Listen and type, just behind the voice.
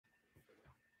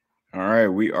All right,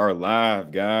 we are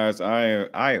live, guys.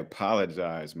 I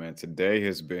apologize, man. Today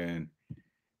has been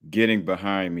getting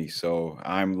behind me, so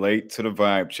I'm late to the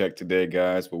vibe check today,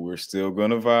 guys. But we're still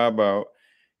gonna vibe out.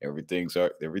 Everything's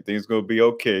gonna be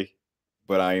okay.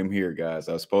 But I am here, guys.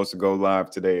 I was supposed to go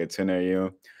live today at 10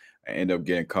 a.m. I end up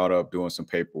getting caught up doing some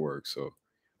paperwork.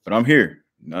 But I'm here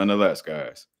nonetheless,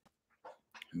 guys.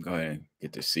 Go ahead and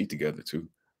get this seat together too.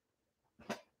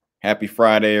 Happy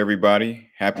Friday, everybody.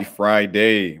 Happy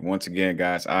Friday. Once again,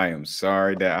 guys, I am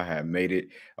sorry that I have made it.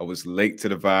 I was late to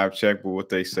the vibe check, but what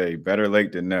they say, better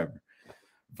late than never.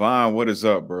 Vaughn, what is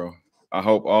up, bro? I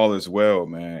hope all is well,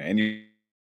 man. And you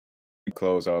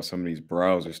close out some of these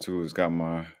browsers too. It's got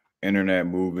my internet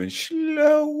moving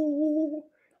slow.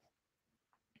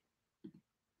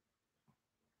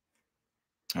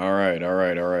 All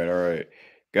right.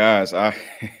 Guys, I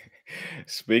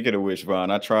speaking of which, Vaughn,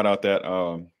 I tried out that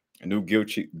new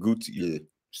Gucci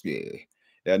yeah,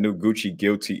 that new Gucci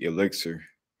Guilty Elixir.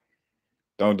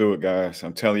 Don't do it, guys.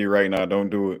 I'm telling you right now,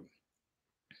 don't do it.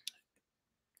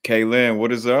 Kaylin,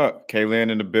 what is up?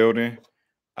 Kaylin in the building.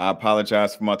 I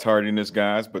apologize for my tardiness,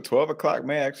 guys, but 12 o'clock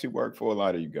may actually work for a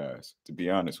lot of you guys, to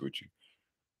be honest with you.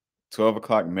 12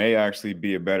 o'clock may actually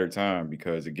be a better time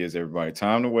because it gives everybody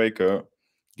time to wake up,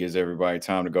 gives everybody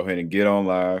time to go ahead and get on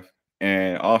live.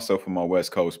 And also for my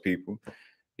West Coast people,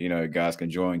 you guys can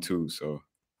join too.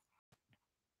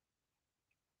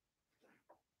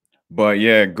 But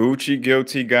yeah, Gucci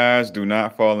guilty, guys. Do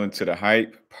not fall into the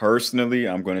hype. Personally,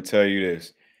 I'm going to tell you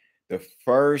this. The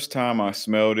first time I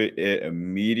smelled it, it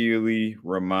immediately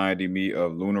reminded me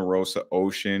of Luna Rosa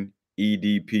Ocean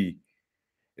EDP.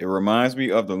 It reminds me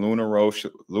of the Luna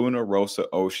Rosa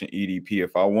Ocean EDP.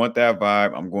 If I want that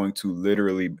vibe, I'm going to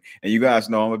literally, and you guys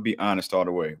know I'm gonna be honest all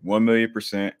the way.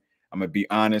 1,000,000%. I'm gonna be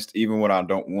honest, even when I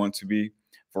don't want to be.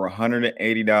 For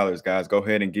 $180, guys, go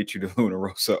ahead and get you the Luna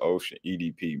Rosa Ocean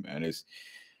EDP, man.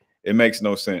 It makes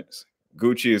no sense.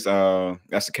 Gucci is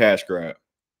that's a cash grab.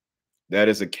 That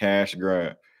is a cash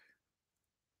grab.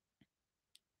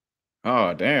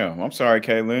 Oh, damn. I'm sorry,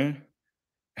 Kaylin.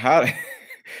 How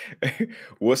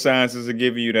what signs is it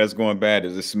giving you that's going bad?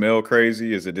 Does it smell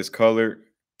crazy? Is it discolored?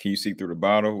 Can you see through the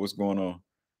bottle? What's going on?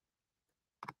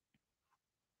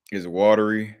 Is it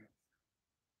watery?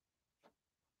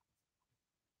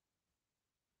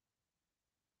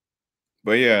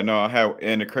 But yeah, no, I have,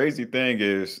 and the crazy thing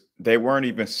is they weren't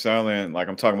even selling, like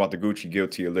I'm talking about the Gucci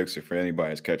Guilty Elixir for anybody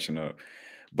that's catching up.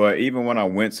 But even when I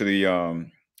went to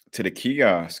the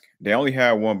kiosk, they only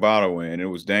had one bottle in, and it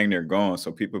was dang near gone.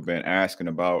 So people have been asking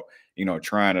about,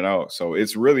 trying it out. So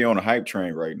it's really on a hype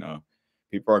train right now.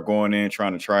 People are going in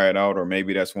trying to try it out, or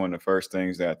maybe that's one of the first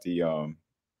things that the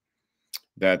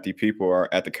people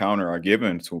are at the counter are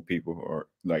giving to people or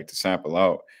like to sample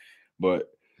out. But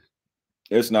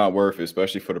it's not worth it,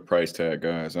 especially for the price tag,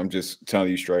 guys. I'm just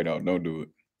telling you straight out, don't do it.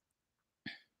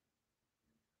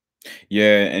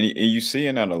 Yeah, and you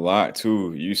seeing that a lot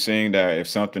too. You seeing that if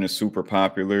something is super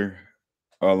popular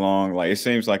along, like it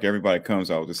seems like everybody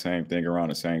comes out with the same thing around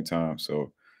the same time.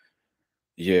 So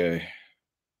yeah,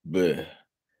 but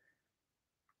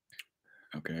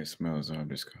okay, it smells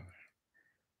this color.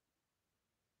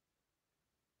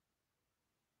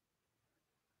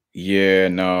 Yeah,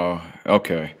 no,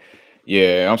 okay.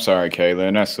 Yeah, I'm sorry,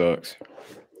 Kaylin. That sucks.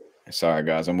 Sorry,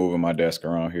 guys. I'm moving my desk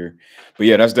around here. But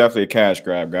yeah, that's definitely a cash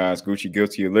grab, guys. Gucci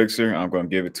Guilty Elixir. I'm going to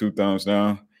give it 2 thumbs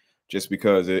down just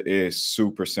because it is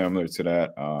super similar to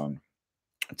that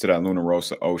Luna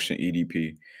Rosa Ocean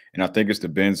EDP. And I think it's the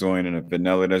benzoin and the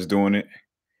vanilla that's doing it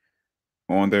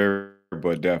on there,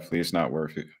 but definitely it's not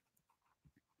worth it.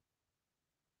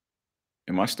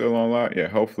 Am I still on live? Yeah,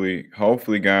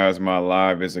 hopefully, guys, my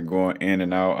live isn't going in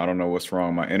and out. I don't know what's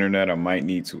wrong with my internet. I might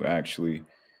need to actually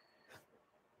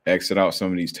exit out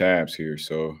some of these tabs here.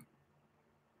 So,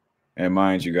 and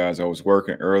mind you guys, I was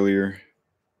working earlier.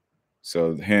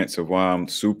 So hence of why I'm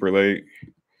super late.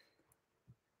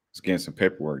 Just getting some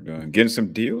paperwork done. Getting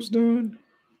some deals done.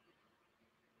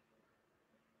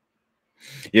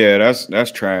 Yeah,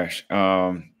 that's trash.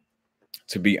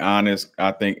 To be honest,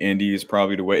 I think indie is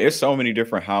probably the way. It's so many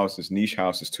different houses, niche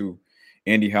houses too.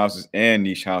 Indie houses and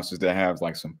niche houses that have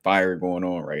like some fire going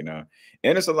on right now.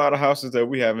 And it's a lot of houses that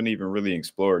we haven't even really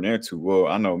explored into. Well,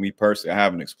 I know me personally, I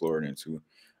haven't explored into.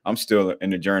 I'm still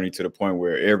in the journey to the point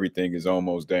where everything is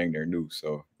almost dang near new.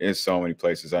 So it's so many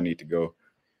places I need to go.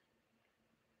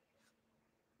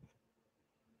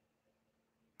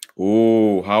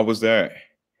 Oh, how was that?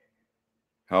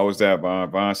 How was that,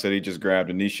 Vaughn? Vaughn said he just grabbed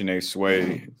a Nishane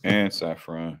Sway and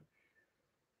Saffron.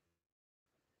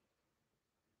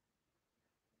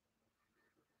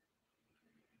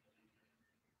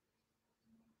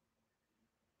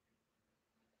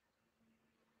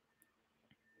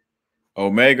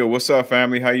 Omega, what's up,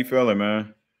 family? How you feeling,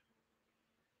 man?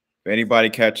 If anybody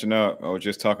catching up, I was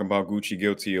just talking about Gucci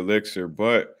Guilty Elixir,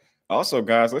 but also,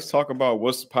 guys, let's talk about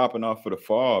what's popping off for the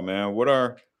fall, man. What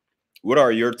are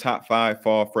your top 5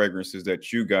 fall fragrances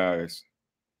that you guys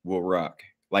will rock?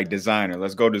 Like designer.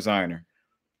 Let's go designer.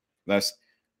 Let's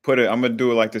put it. I'm gonna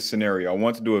do it like this scenario. I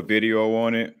want to do a video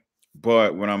on it,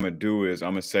 but what I'm gonna do is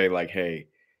I'm gonna say like, hey,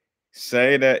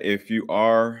 say that if you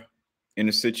are in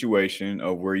a situation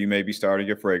of where you may be starting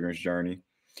your fragrance journey,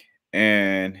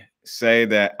 and say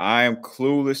that I am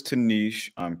clueless to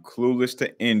niche, I'm clueless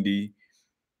to indie,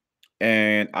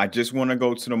 and I just want to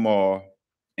go to the mall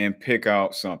and pick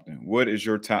out something. What is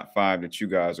your top 5 that you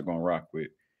guys are going to rock with?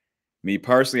 Me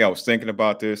personally, I was thinking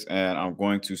about this, and I'm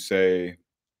going to say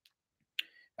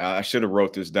I should have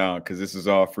wrote this down because this is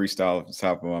all freestyle off the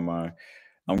top of my mind.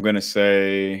 I'm going to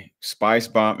say Spice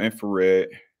Bomb Infrared,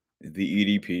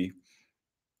 the EDP.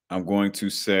 I'm going to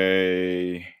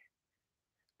say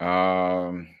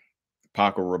um,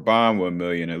 Paco Rabanne, 1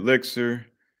 million Elixir.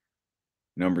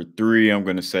 Number 3, I'm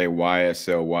going to say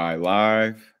YSLY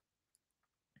Live.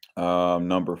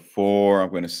 Number 4, I'm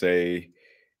going to say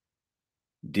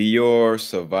Dior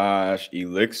Sauvage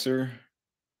Elixir.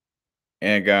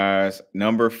 And guys,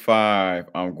 number 5,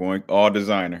 I'm going all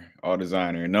designer, all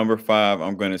designer. Number 5,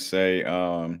 I'm going to say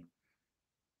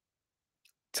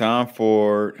Tom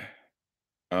Ford.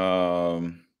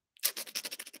 Um,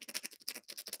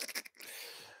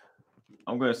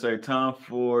 I'm going to say Tom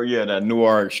Ford. Yeah, that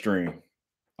Noir Extreme.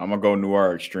 I'm gonna go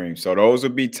Noir Extreme. So those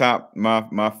would be top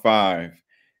my 5.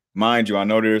 Mind you, I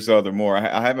know there's other more.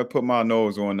 I haven't put my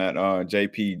nose on that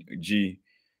JPG,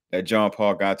 that John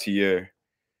Paul Gaultier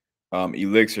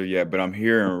Elixir yet, but I'm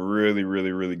hearing really,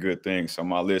 really, really good things. So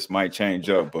my list might change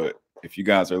up. But if you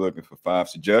guys are looking for 5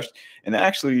 suggestions, and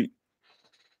actually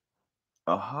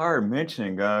a hard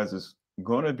mention, guys, is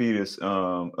gonna be this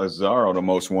Azaro, the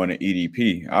most wanted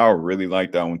EDP. I really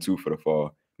like that one too for the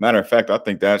fall. Matter of fact, I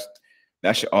think that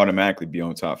should automatically be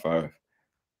on top 5.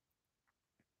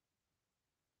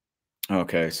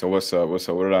 Okay, so what's up? What's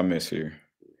up? What did I miss here?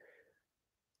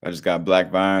 I just got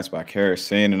Black Vines by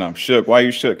Kerosene, and I'm shook. Why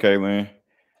you shook, Kaylin?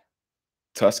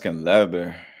 Tuscan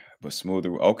leather, but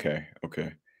smoother. Okay,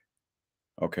 okay,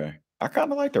 okay. I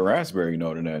kind of like the raspberry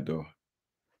note in that though.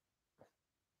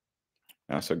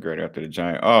 Not so great after the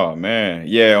giant. Oh man,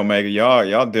 yeah, Omega,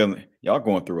 y'all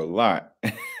going through a lot.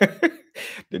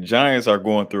 The Giants are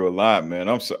going through a lot, man.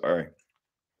 I'm sorry.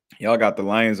 Y'all got the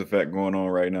Lions effect going on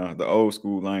right now, the old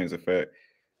school Lions effect.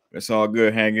 It's all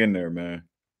good. Hang in there, man.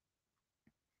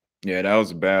 Yeah, that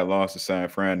was a bad loss to San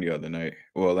Fran the other night.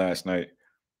 Well, last night.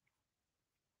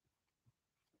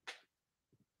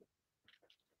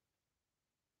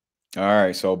 All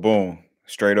right, so boom,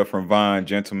 straight up from Vine,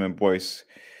 Gentleman Boise,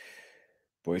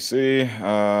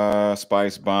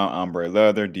 Spice Bomb, Ombre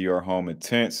Leather, Dior Home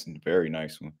Intense, very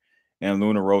nice one, and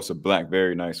Luna Rosa Black,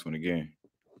 very nice one again.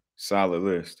 Solid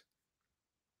list.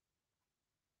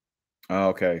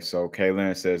 Okay, so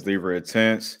Kaylin says Libra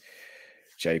Intense,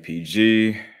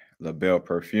 JPG, La Belle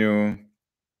Perfume.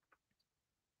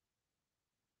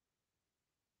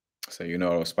 So you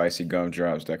know those spicy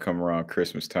gumdrops that come around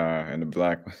Christmas time and the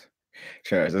black ones.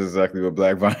 Trash. That's exactly what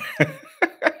Black Vine.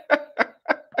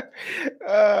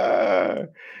 uh,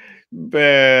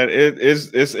 man,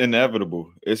 it's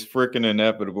inevitable. It's freaking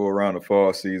inevitable around the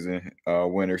fall season,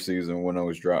 winter season when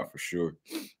those drop for sure.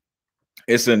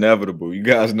 It's inevitable. You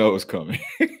guys know it's coming.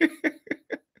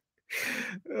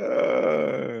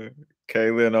 uh,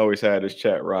 Kaylin always had this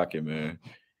chat rocking, man.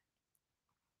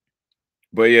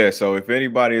 But yeah, so if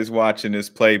anybody is watching this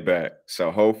playback,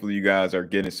 so hopefully you guys are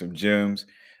getting some gems.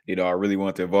 You know, I really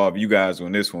want to involve you guys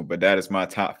on this one, but that is my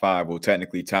top 5, well,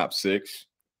 technically top 6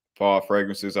 fall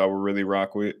fragrances I would really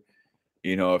rock with.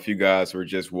 You know, if you guys were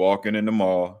just walking in the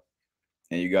mall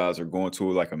and you guys are going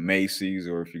to like a Macy's,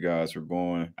 or if you guys are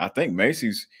going, I think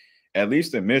Macy's, at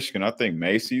least in Michigan, I think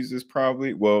Macy's is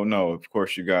probably, well, no, of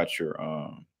course you got your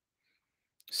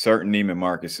certain Neiman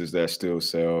Marcuses that still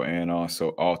sell, and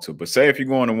also Ulta. But say if you're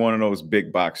going to one of those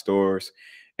big box stores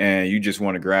and you just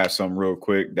want to grab something real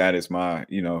quick, that is my,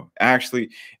 actually,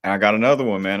 and I got another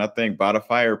one, man. I think By the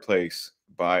Fireplace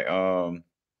by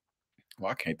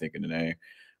well, I can't think of the name,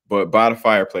 but By the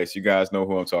Fireplace, you guys know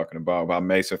who I'm talking about, by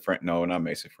Mason no, not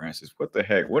Mason Francis. What the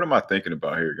heck? What am I thinking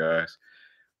about here, guys?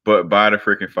 But By the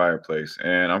freaking Fireplace.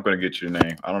 And I'm gonna get your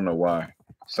name. I don't know why.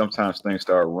 Sometimes things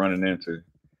start running into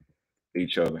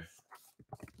each other.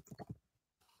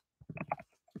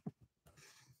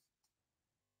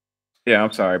 Yeah,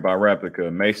 I'm sorry about replica.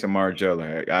 Mason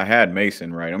Margiela. I had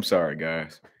Mason right. I'm sorry,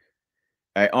 guys.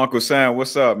 Hey, Uncle Sam,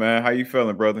 what's up, man? How you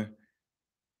feeling, brother?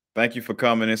 Thank you for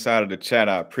coming inside of the chat.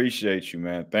 I appreciate you,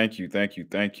 man. Thank you, thank you,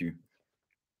 thank you.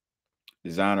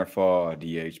 Designer for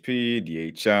DHP,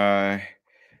 DHI,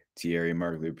 Thierry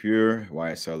Mercury Pure,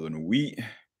 YSL and Wheat,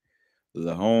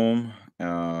 La Home,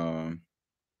 Paco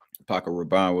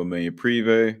Rabanne with Million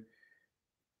Privé,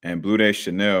 and Blue Day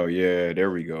Chanel. Yeah,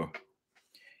 there we go.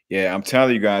 Yeah, I'm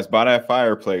telling you guys, buy that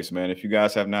fireplace, man. If you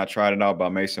guys have not tried it out by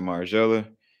Mason Margiela,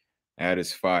 that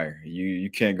is fire. You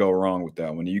can't go wrong with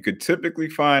that one. You could typically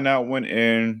find that one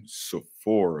in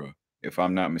Sephora, if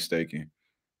I'm not mistaken.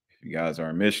 If you guys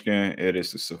are in Michigan, it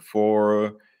is the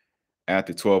Sephora at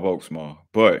the 12 Oaks Mall.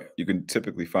 But you can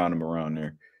typically find them around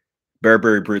there.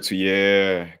 Burberry Brittle,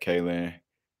 yeah, Kaylin.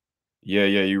 Yeah,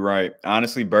 yeah, you're right.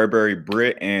 Honestly, Burberry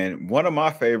Brit and one of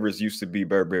my favorites used to be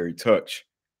Burberry Touch.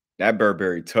 That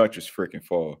Burberry Touch was freaking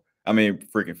fall. I mean,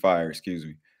 freaking fire, excuse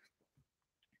me.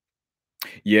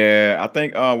 Yeah, I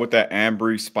think with that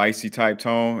ambery, spicy type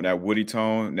tone, that woody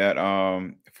tone, that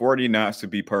 40 knots to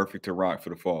be perfect to rock for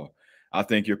the fall. I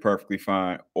think you're perfectly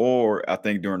fine. Or I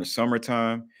think during the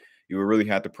summertime, you would really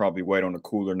have to probably wait on a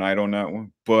cooler night on that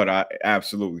one. But I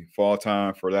absolutely fall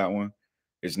time for that one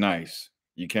is nice.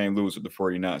 You can't lose with the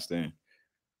 40 knots then.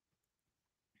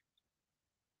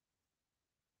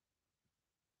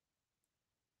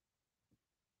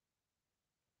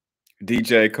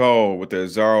 DJ Cole with the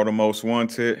Zaro the Most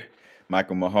Wanted,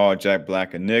 Michael Mahal, Jack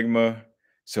Black Enigma,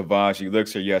 Savage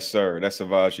Elixir. Yes, sir. That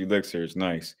Savage Elixir is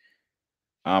nice.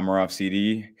 Amarov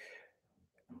CD.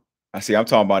 I see. I'm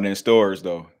talking about in stores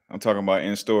though. I'm talking about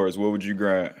in stores. What would you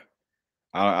grab?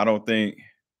 I don't think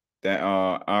that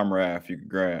Amarov you could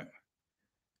grab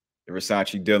the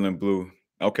Versace Dylan Blue.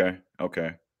 Okay,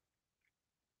 okay,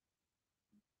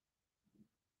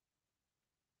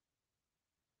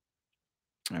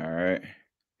 all right.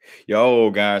 Yo,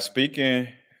 guys. Speaking.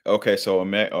 Okay, so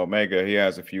Omega, he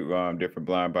has a few different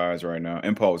blind buys right now.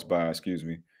 Impulse buy, excuse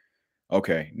me.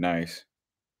 Okay, nice.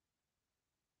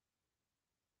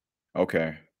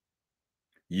 Okay.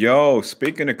 Yo,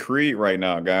 speaking of Creed right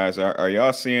now, guys, are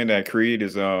y'all seeing that Creed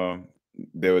is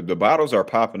the bottles are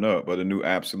popping up, but the new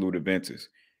Absolute Aventus.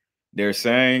 They're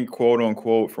saying, quote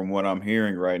unquote, from what I'm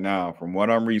hearing right now, from what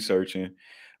I'm researching,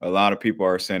 a lot of people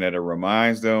are saying that it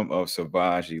reminds them of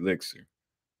Sauvage Elixir.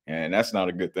 And that's not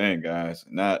a good thing, guys.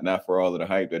 Not for all of the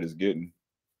hype that it's getting.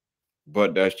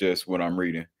 But that's just what I'm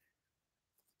reading.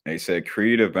 They said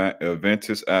Creed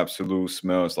Aventus Absolute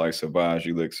smells like Sauvage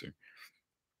Elixir.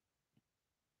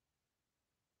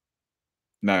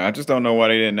 Nah, I just don't know why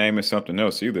they didn't name it something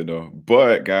else either, though.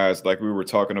 But guys, like we were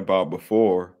talking about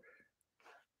before,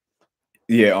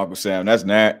 yeah, Uncle Sam,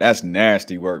 that's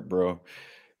nasty work, bro.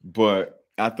 But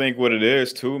I think what it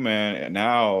is too, man.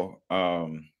 Now,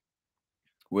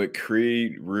 with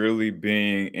Creed really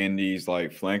being in these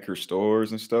like flanker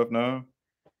stores and stuff now,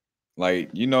 like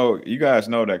you guys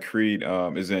know that Creed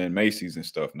is in Macy's and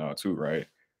stuff now too, right?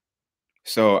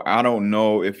 So I don't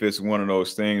know if it's one of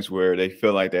those things where they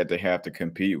feel like that they have to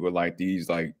compete with like these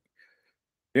like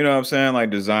you know what I'm saying? Like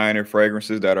designer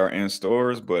fragrances that are in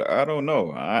stores, but I don't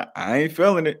know. I ain't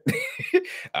feeling it.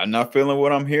 I'm not feeling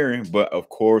what I'm hearing, but of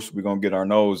course we're gonna get our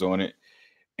nose on it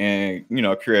and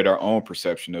create our own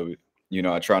perception of it.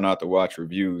 I try not to watch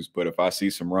reviews, but if I see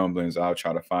some rumblings, I'll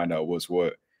try to find out what's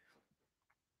what.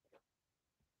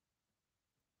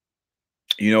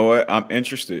 You know what? I'm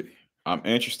interested. I'm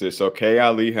interested. So K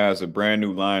Ali has a brand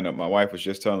new lineup. My wife was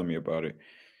just telling me about it.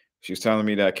 She's telling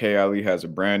me that K Ali has a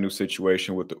brand new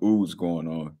situation with the ooze going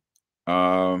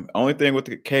on. Only thing with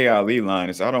the KILE line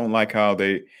is I don't like how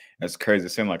they. That's crazy. It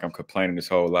seems like I'm complaining this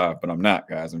whole life, but I'm not,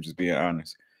 guys. I'm just being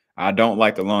honest. I don't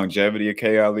like the longevity of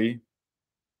KILE.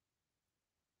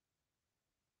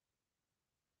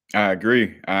 I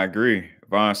agree. I agree.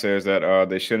 Vaughn says that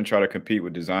they shouldn't try to compete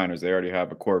with designers. They already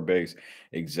have a core base.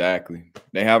 Exactly.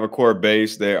 They have a core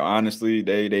base. They honestly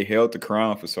they held the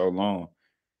crown for so long.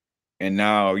 And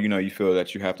now, you feel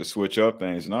that you have to switch up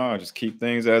things. No, just keep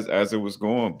things as it was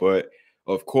going. But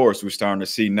of course, we're starting to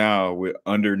see now with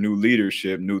under new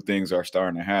leadership, new things are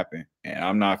starting to happen. And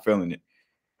I'm not feeling it.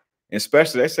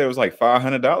 Especially they said it was like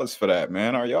 $500 for that,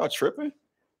 man. Are y'all tripping?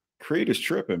 Creed is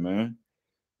tripping, man.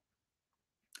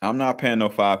 I'm not paying no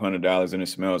 $500 and it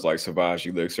smells like Sauvage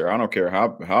Elixir. I don't care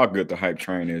how good the hype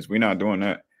train is. We're not doing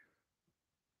that.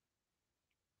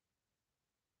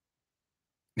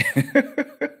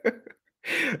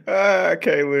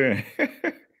 Kaylin.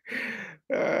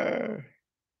 Ah.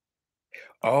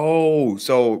 Oh,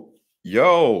 so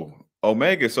yo,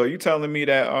 Omega. So you telling me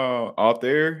that out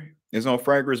there is on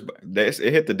fragrance? That's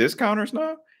it hit the discounters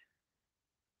now?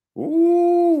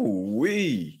 Ooh,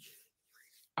 wee.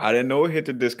 I didn't know it hit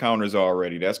the discounters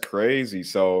already. That's crazy.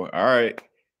 So all right.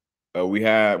 We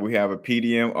have a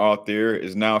PDM out there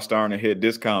is now starting to hit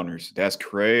discounters. That's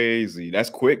crazy. That's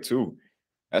quick too.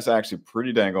 That's actually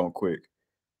pretty dang on quick.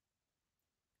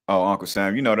 Oh, Uncle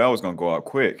Sam, you know that was gonna go out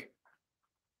quick.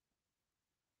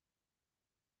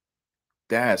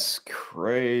 That's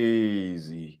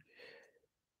crazy.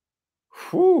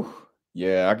 Whew.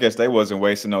 Yeah, I guess they wasn't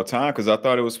wasting no time because I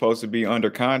thought it was supposed to be under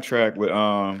contract with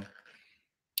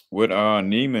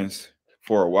Neiman's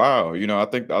for a while.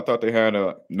 I thought they had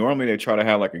a normally they try to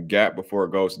have like a gap before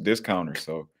it goes to discounter.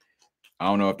 So I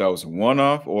don't know if that was a one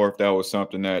off or if that was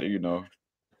something that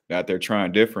that they're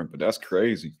trying different. But that's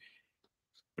crazy.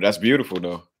 But that's beautiful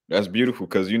though. That's beautiful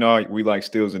because we like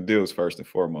steals and deals first and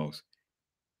foremost.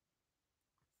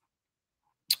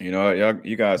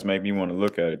 You guys make me want to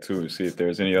look at it too to see if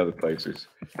there's any other places.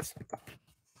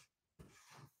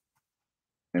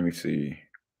 Let me see.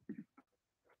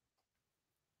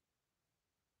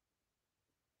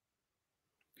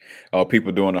 Oh,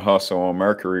 people doing a hustle on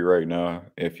Mercury right now.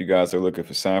 If you guys are looking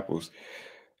for samples,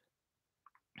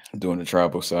 doing the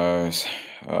travel size.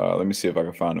 Let me see if I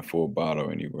can find a full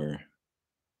bottle anywhere.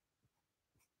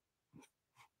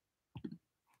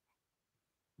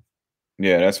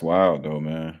 Yeah, that's wild though,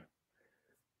 man.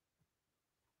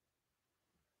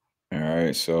 All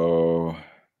right, so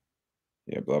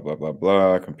yeah, blah blah blah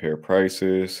blah. Compare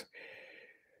prices.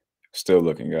 Still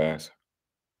looking, guys.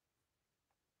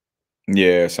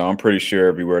 Yeah, so I'm pretty sure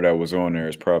everywhere that was on there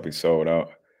is probably sold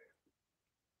out.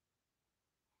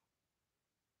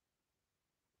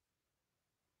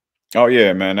 Oh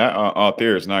yeah, man, that out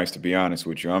there is nice. To be honest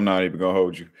with you, I'm not even gonna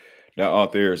hold you. That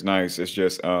out there is nice. It's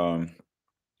just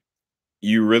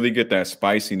you really get that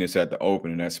spiciness at the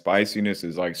opening. That spiciness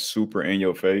is like super in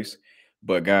your face.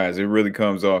 But guys, it really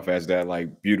comes off as that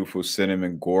like beautiful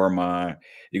cinnamon gourmand.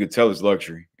 You can tell it's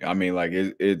luxury. I mean, like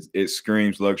it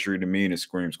screams luxury to me and it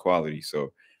screams quality.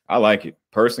 So I like it.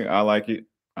 Personally, I like it.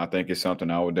 I think it's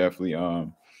something I would definitely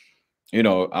I'm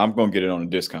gonna get it on a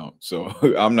discount. So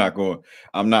I'm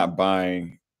not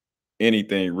buying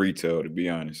anything retail to be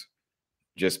honest.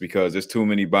 Just because there's too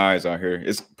many buys out here.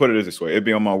 It's put it this way, it'd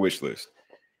be on my wish list.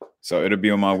 So it'll be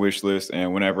on my wish list,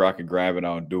 and whenever I can grab it,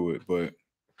 I'll do it. But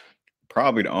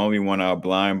probably the only one I'll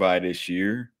blind buy this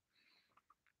year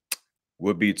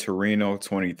would be Torino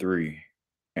 23,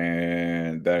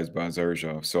 and that is by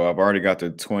Zerjo. So I've already got the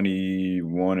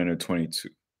 21 and the 22.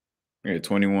 Yeah,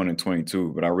 21 and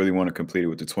 22, but I really want to complete it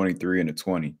with the 23 and the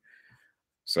 20.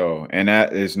 So, and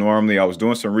that is normally, I was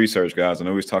doing some research, guys. I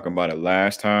know we was talking about it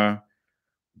last time,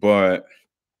 but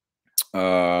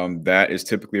that is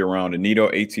typically around the Nito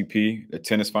ATP. The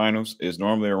tennis finals is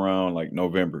normally around like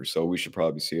November, so we should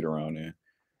probably see it around then.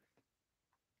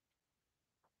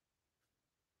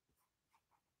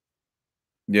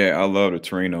 Yeah, I love the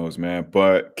Torinos, man.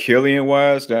 But Killian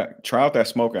wise, that try out that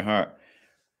smoking hot.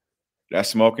 That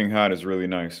smoking hot is really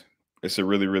nice. It's a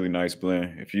really, really nice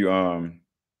blend. If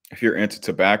you're into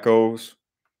tobaccos,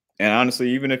 and honestly,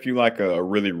 even if you like a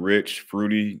really rich,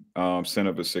 fruity scent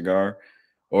of a cigar,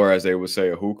 or as they would say,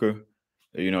 a hookah,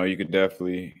 you could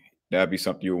definitely that'd be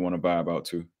something you would want to buy about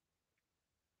too.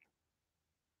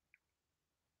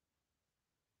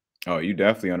 Oh, you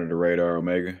definitely under the radar,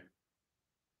 Omega.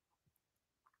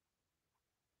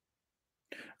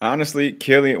 Honestly,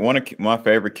 Killian, one of my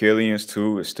favorite Killians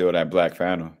too is still that Black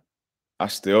Phantom. I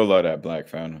still love that Black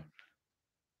Phantom.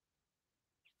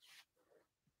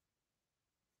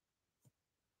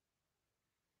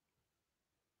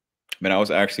 Man, I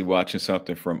was actually watching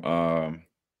something from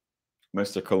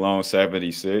Mr. Cologne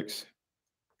 76.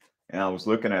 And I was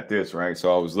looking at this, right?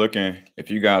 So I was looking,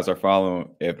 if you guys are following,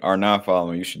 if are not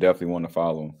following, you should definitely want to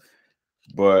follow him.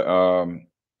 But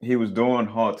he was doing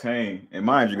Hautane. And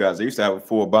mind you guys, I used to have a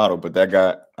full bottle, but I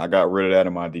got rid of that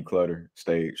in my declutter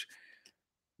stage.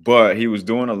 But he was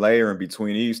doing a layer in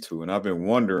between these two. And I've been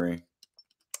wondering,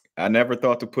 I never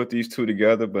thought to put these two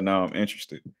together, but now I'm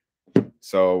interested.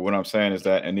 So what I'm saying is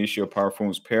that Initio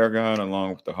Parfums Paragon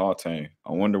along with the Hautane.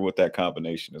 I wonder what that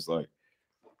combination is like.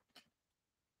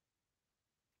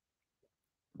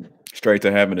 Straight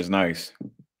to Heaven is nice.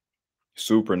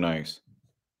 Super nice.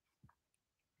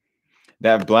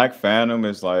 That Black Phantom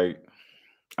is like,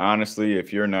 honestly,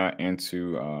 if you're not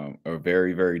into a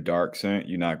very, very dark scent,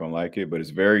 you're not gonna like it, but it's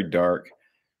very dark.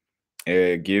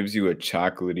 It gives you a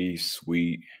chocolatey,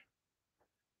 sweet,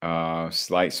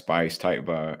 slight spice type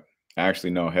vibe. Actually,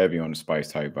 no, heavy on the spice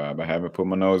type vibe. I haven't put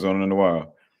my nose on it in a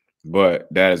while, but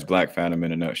that is Black Phantom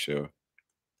in a nutshell.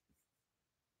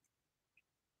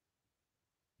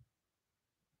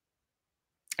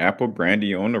 Apple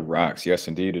brandy on the rocks. Yes,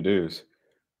 indeed, it is.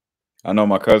 I know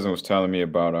my cousin was telling me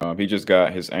about. He just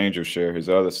got his Angel Share, his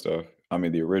other stuff. I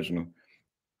mean, the original.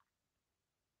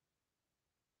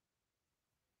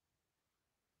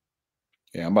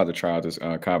 Yeah, I'm about to try out this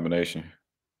combination.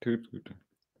 Toot, toot, toot.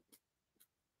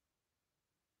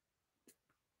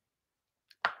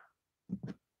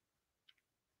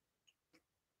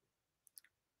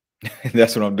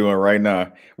 That's what I'm doing right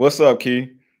now. What's up,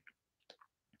 Key?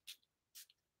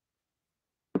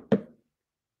 All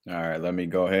right, let me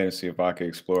go ahead and see if I can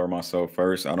explore myself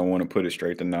first. I don't want to put it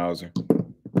straight to the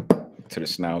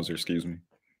Schnauzer, excuse me.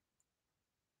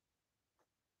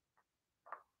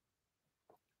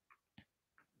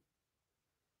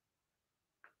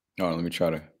 Oh, let me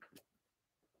try to.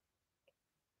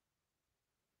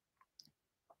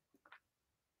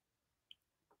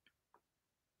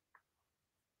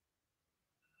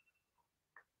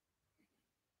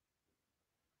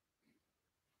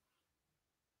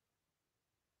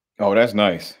 Oh, that's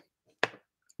nice.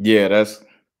 Yeah, that's.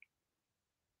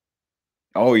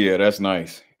 Oh, yeah, that's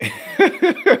nice.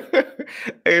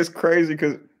 It's crazy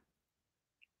because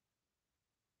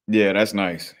yeah, that's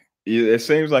nice. It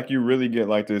seems like you really get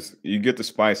like this. You get the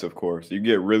spice, of course. You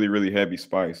get really, really heavy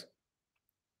spice,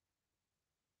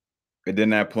 and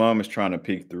then that plum is trying to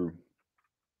peek through.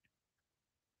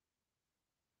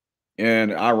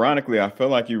 And ironically, I feel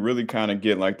like you really kind of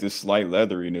get like this slight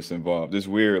leatheriness involved. This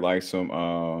weird, like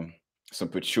some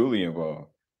patchouli involved.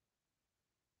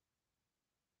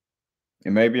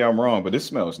 And maybe I'm wrong, but this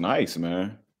smells nice,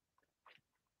 man.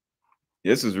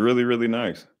 This is really, really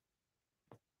nice.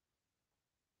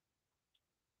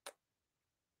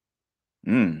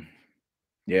 Mm.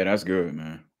 Yeah, that's good,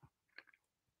 man.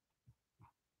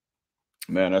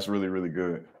 Man, that's really, really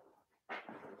good.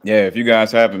 Yeah, if you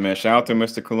guys haven't, man, shout out to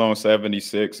Mr. Cologne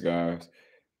 76, guys.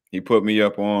 He put me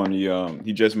up on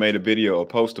he just made a video, a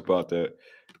post about that,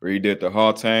 where he did the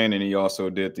Hautane and he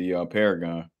also did the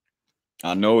Paragon.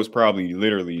 I know it's probably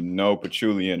literally no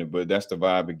patchouli in it, but that's the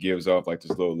vibe it gives off, like this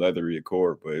little leathery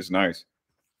accord, but it's nice.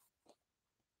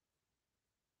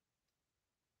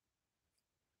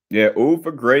 Yeah, Oud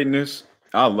for Greatness.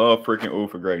 I love freaking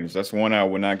Oud for Greatness. That's one I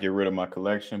will not get rid of my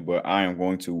collection, but I am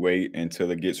going to wait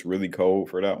until it gets really cold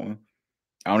for that one.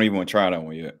 I don't even want to try that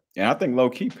one yet. And I think low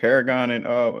key Paragon and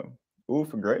Oud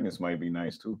for Greatness might be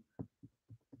nice too.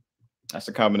 That's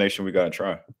a combination we gotta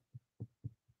try.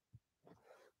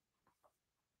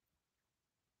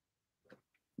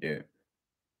 Yeah.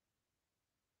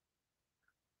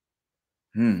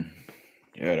 Hmm.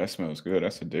 Yeah, that smells good.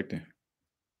 That's addicting.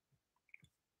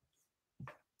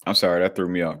 I'm sorry, that threw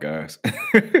me off, guys.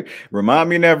 Remind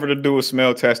me never to do a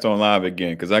smell test on live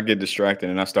again because I get distracted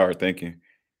and I start thinking.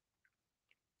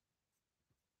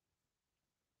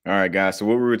 All right, guys. So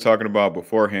what we were talking about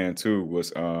beforehand too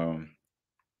was let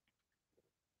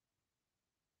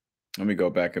me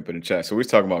go back up in the chat. So we was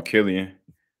talking about Killian.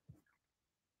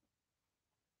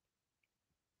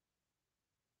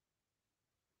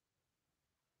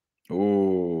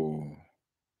 Oh,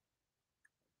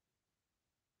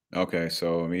 okay.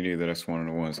 So immediately that's one of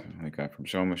the ones I got from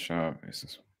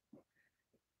JOMASHOP.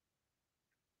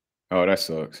 Oh, that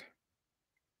sucks.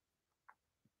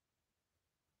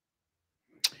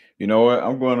 You know what?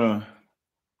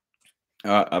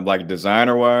 I'm like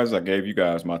designer wise, I gave you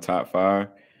guys my top five.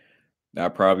 I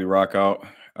probably rock out.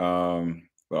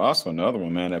 But also another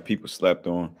one, man, that people slept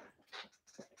on.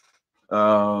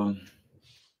 Um,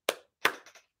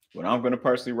 what I'm gonna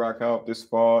personally rock out this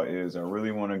fall is I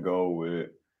really want to go with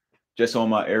just on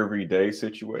my everyday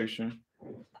situation.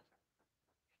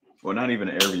 Well, not even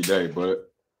every day,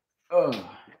 but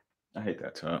oh, I hate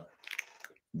that top.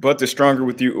 But the Stronger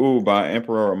With You Ooh by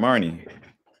Emperor Armani.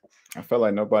 I felt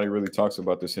like nobody really talks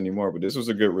about this anymore, but this was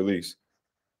a good release.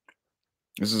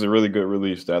 This is a really good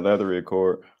release. That leathery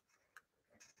accord.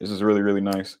 This is really, really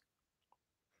nice.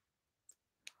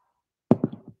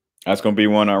 That's gonna be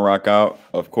one I rock out.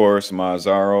 Of course, my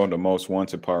Zaro, the most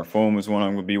wanted parfum, is one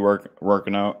I'm gonna be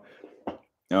working out.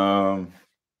 Um,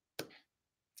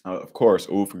 of course,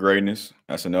 Oud for Greatness.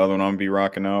 That's another one I'm gonna be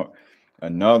rocking out.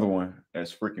 Another one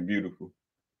that's freaking beautiful.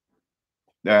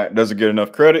 That doesn't get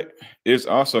enough credit. It's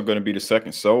also gonna be the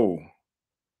Second Soul.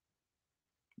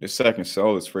 The Second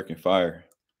Soul is freaking fire.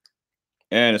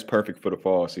 And it's perfect for the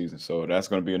fall season. So that's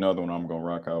gonna be another one I'm gonna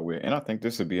rock out with. And I think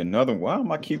this would be another one. Why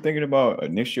am I keep thinking about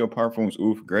Initio Parfums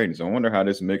Oud for Greatness? I wonder how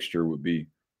this mixture would be.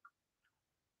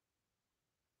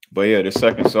 But yeah, the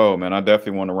Second Soul, man, I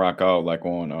definitely want to rock out like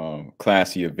on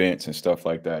classy events and stuff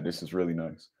like that. This is really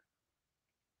nice.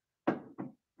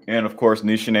 And of course,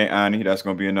 Nishine Ani, that's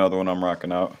gonna be another one I'm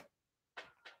rocking out.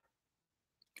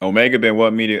 Omega been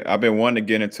what media? I've been wanting to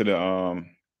get into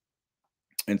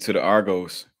the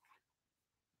Argos.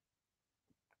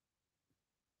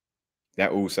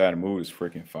 That Oud Side of Mood is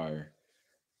freaking fire.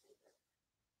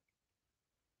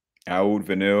 Oud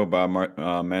Vanille by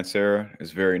Mancera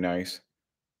is very nice.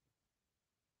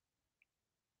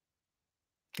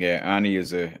 Yeah,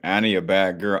 Annie a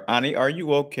bad girl. Annie, are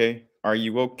you okay? Are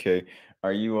you okay?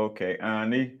 Are you okay,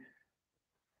 Annie?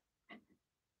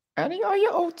 Annie, are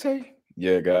you okay?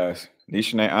 Yeah, guys.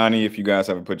 Nisha and Ani, if you guys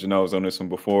haven't put your nose on this one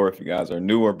before, if you guys are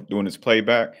new or doing this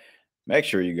playback, make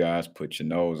sure you guys put your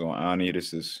nose on Ani.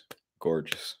 This is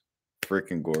gorgeous.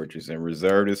 Freaking gorgeous. And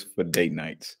reserve this for date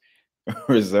nights.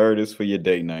 Reserve this for your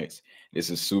date nights. This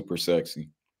is super sexy.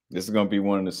 This is gonna be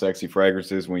one of the sexy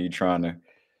fragrances when you're trying to,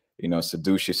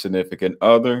 seduce your significant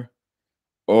other,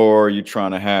 or you're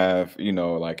trying to have,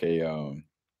 like a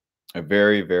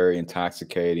very, very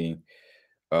intoxicating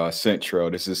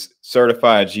Centro. This is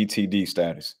certified GTD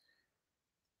status.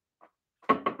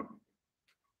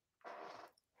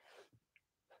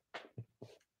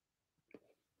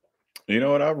 You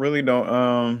know what? I really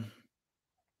don't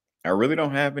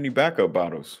have any backup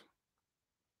bottles,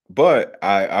 but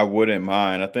I wouldn't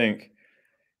mind. I think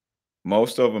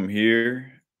most of them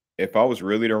here, if I was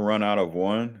really to run out of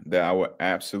one that I would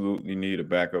absolutely need a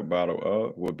backup bottle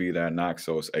of, would be that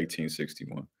Noxos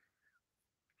 1861.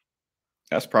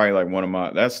 That's probably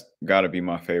like that's got to be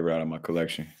my favorite out of my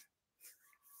collection.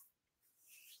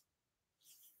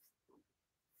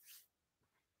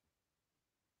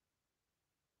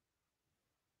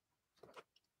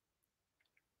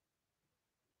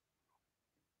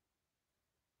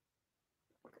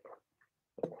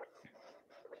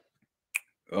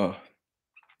 Oh,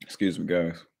 excuse me,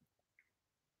 guys.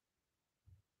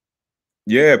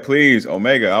 Yeah, please,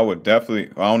 Omega. I would definitely.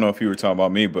 I don't know if you were talking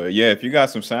about me, but yeah, if you got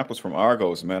some samples from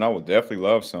Argos, man, I would definitely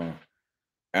love some.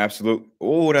 Absolute.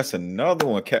 Oh, that's another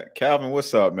one. Calvin,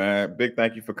 what's up, man? Big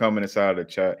thank you for coming inside the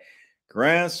chat.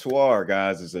 Grand Soir,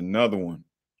 guys, is another one.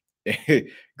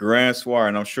 Grand Soir,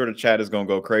 and I'm sure the chat is gonna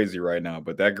go crazy right now.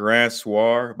 But that Grand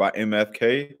Soir by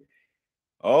MFK.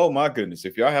 Oh my goodness.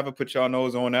 If y'all haven't put y'all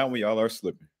nose on that one, y'all are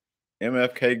slipping.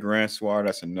 MFK Grand Soir,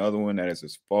 that's another one that is a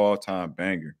fall time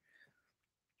banger.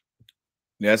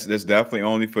 That's definitely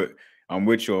only for I'm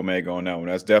with you, Omega, on that one.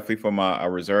 That's definitely for I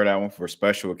reserve that one for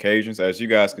special occasions. As you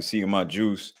guys can see in my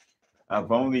juice,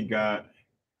 I've only got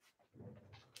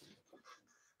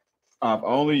I've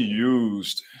only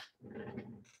used,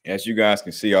 as you guys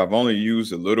can see, I've only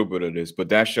used a little bit of this, but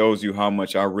that shows you how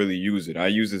much I really use it. I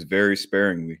use this very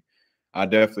sparingly. I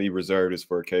definitely reserve this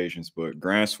for occasions, but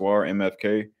Grand Soir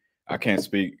MFK, I can't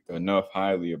speak enough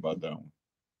highly about that one.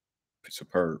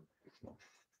 Superb.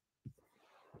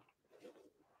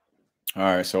 All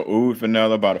right, so oud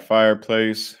vanilla by the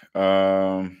fireplace.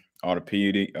 All the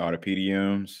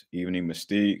PDMs, Evening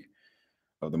Mystique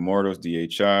of the Mortals,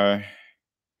 DHI.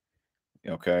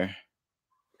 Okay.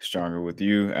 Stronger with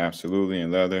you, absolutely,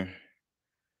 and leather.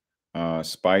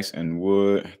 Spice and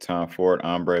wood, Tom Ford,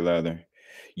 ombre leather.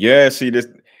 Yeah, see this.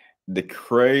 The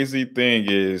crazy thing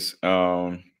is,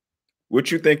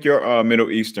 what you think your Middle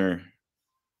Eastern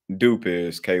dupe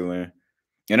is, Kaylin?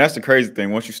 And that's the crazy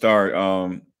thing. Once you start,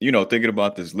 thinking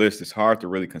about this list, it's hard to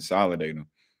really consolidate them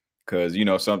because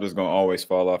something's gonna always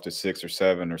fall off to 6 or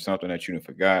 7 or something that you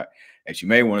forgot that you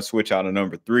may want to switch out a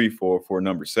number 3 for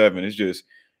number 7. It's just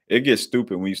it gets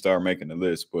stupid when you start making the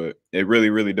list, but it really,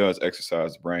 really does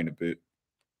exercise the brain a bit.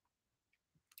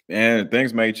 And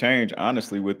things may change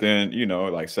honestly within,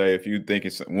 like say if you think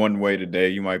it's one way today,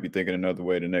 you might be thinking another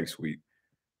way the next week.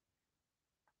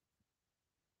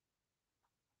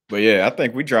 But yeah, I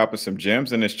think we dropping some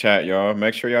gems in this chat, y'all.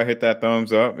 Make sure y'all hit that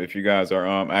thumbs up if you guys are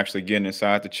actually getting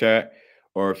inside the chat,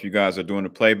 or if you guys are doing the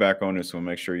playback on this one.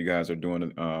 Make sure you guys are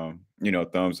doing the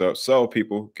thumbs up so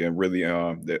people can really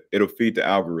it'll feed the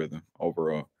algorithm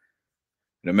overall.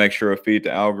 To make sure it feed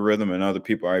the algorithm and other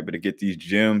people are able to get these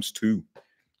gems too.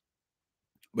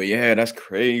 But yeah, that's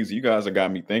crazy. You guys have got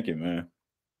me thinking, man.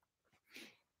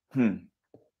 Hmm.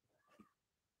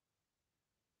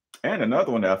 And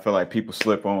another one that I feel like people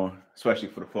slip on, especially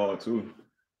for the fall too.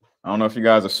 I don't know if you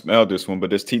guys have smelled this one,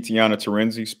 but this Titiana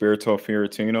Terenzi Spirito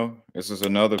Fiorentino. This is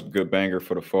another good banger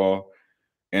for the fall.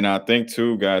 And I think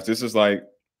too, guys, this is like,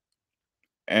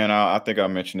 and I think I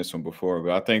mentioned this one before,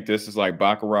 but I think this is like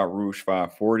Baccarat Rouge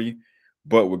 540,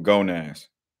 but with gonads.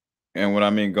 And when I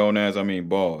mean gonads, I mean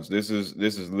balls. This is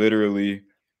literally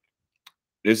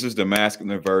the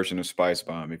masculine version of Spice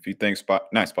Bomb. If you think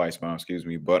not Spice Bomb, excuse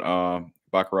me, but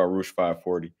Baccarat Rouge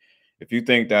 540. If you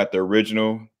think that the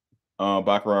original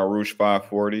Baccarat Rouge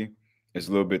 540 is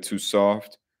a little bit too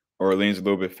soft or it leans a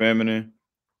little bit feminine,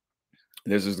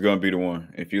 this is gonna be the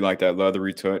one. If you like that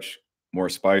leathery touch, more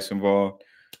spice involved,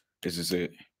 this is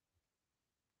it.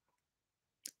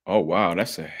 Oh wow,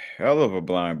 that's a hell of a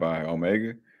blind buy,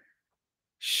 Omega.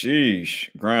 Sheesh.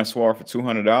 Grand Swar for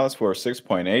 $200 for a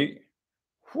 6.8.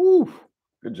 Whew.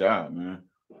 Good job, man.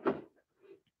 I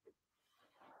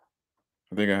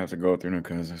think I have to go through them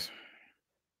cousins.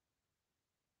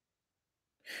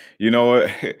 You know what?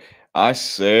 I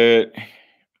said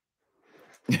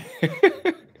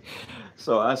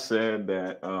so I said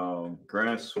that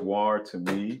Grand Soir to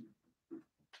me,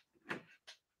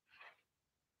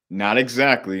 not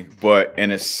exactly, but in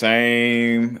the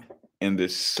same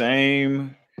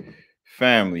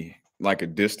family, like a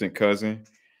distant cousin,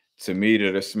 to me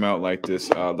that it smelled like this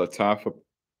Latafa,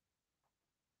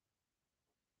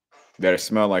 that it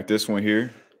smelled like this one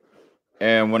here.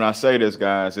 And when I say this,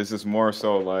 guys, this is more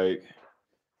so like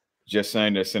just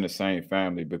saying that's in the same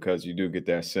family because you do get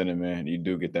that cinnamon, you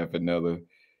do get that vanilla.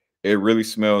 It really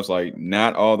smells like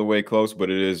not all the way close,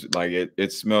 but it is like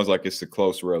it smells like it's a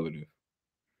close relative.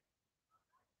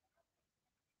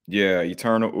 Yeah,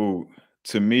 Eternal Oud.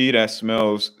 To me, that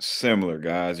smells similar,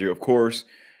 guys. You, of course,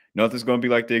 nothing's gonna be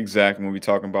like the exact when we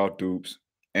talking about dupes.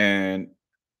 And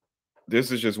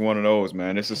this is just one of those,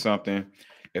 man. This is something.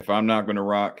 If I'm not gonna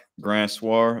rock Grand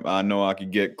Soir, I know I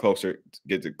could get closer,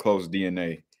 get the close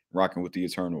DNA rocking with the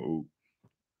Eternal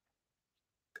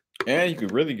Oud. And you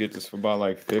could really get this for about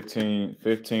like 15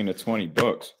 to 20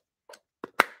 bucks.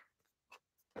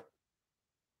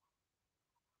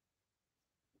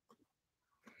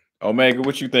 Omega,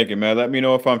 what you thinking, man? Let me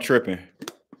know if I'm tripping.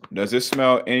 Does it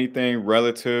smell anything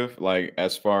relative, like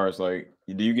as far as like,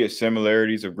 do you get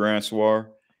similarities of Grand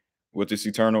Soir with this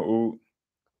Eternal Oud?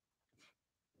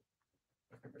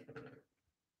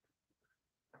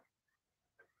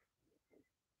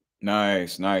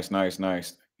 Nice, nice, nice,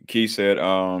 nice. Key said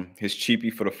his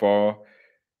cheapie for the fall,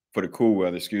 for the cool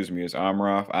weather, excuse me, is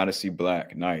Amroth Odyssey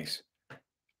Black. Nice.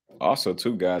 Also,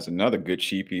 too, guys, another good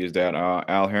cheapie is that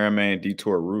Al Harriman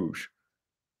Detour Rouge.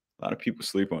 A lot of people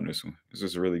sleep on this one. This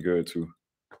is really good too.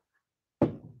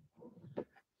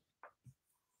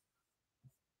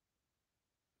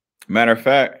 Matter of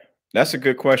fact, that's a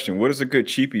good question. What is a good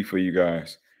cheapie for you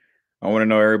guys? I want to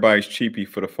know everybody's cheapie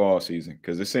for the fall season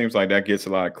because it seems like that gets a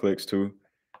lot of clicks too,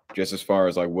 just as far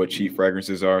as like what cheap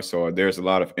fragrances are. So there's a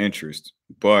lot of interest.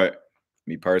 But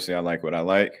me personally, I like what I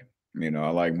like. You know, I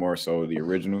like more so the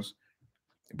originals.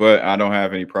 But I don't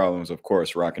have any problems, of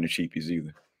course, rocking the cheapies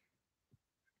either.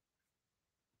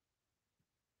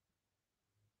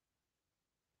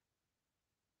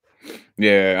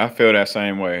 Yeah, I feel that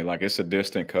same way. Like it's a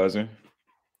distant cousin,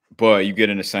 but you get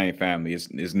in the same family.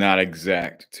 It's not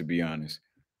exact, to be honest.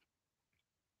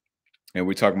 And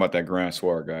we're talking about that Grand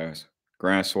Soir, guys.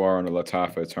 Grand Soir and the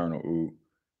Latafa Eternal Oud.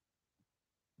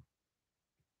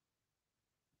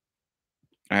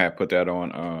 I had put that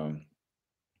on.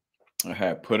 I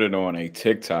had put it on a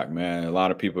TikTok, man. A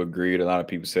lot of people agreed. A lot of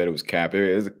people said it was cap.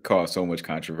 It caused so much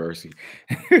controversy.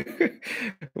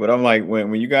 But I'm like,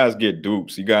 when you guys get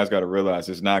dupes, you guys got to realize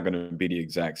it's not going to be the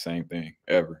exact same thing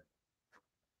ever.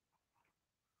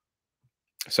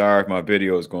 Sorry if my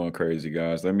video is going crazy,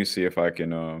 guys. Let me see if I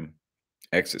can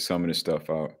exit some of this stuff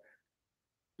out.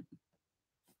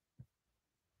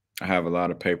 I have a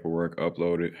lot of paperwork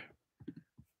uploaded.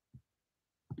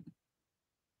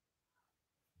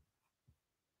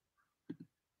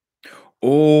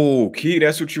 Oh, Key,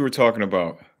 that's what you were talking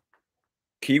about.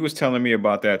 Key was telling me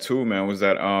about that too, man. Was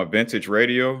that vintage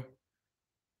radio?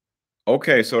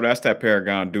 Okay, so that's that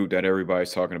Paragon dude that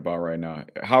everybody's talking about right now.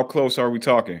 How close are we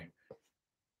talking?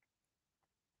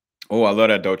 Oh, I love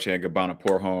that Dolce& and Gabbana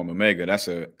Pour Home Omega. That's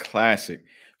a classic.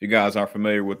 If you guys aren't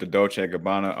familiar with the Dolce& and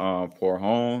Gabbana Pour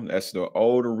Home, that's the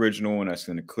old original one that's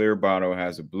in a clear bottle,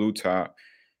 has a blue top,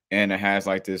 and it has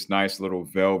like this nice little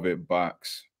velvet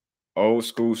box. Old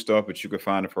school stuff, but you can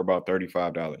find it for about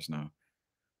 $35 now.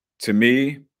 To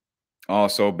me,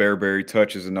 also Bearberry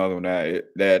Touch is another one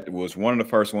that was one of the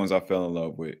first ones I fell in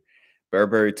love with.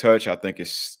 Bearberry Touch, I think, is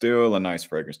still a nice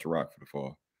fragrance to rock for the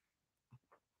fall.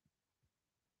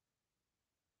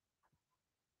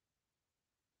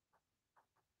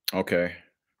 Okay,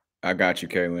 I got you,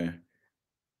 Kaylin.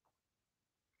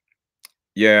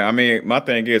 Yeah, I mean, my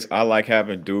thing is I like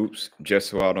having dupes just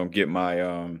so I don't get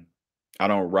my I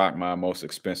don't rock my most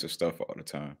expensive stuff all the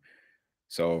time.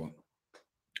 So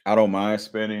I don't mind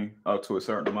spending up to a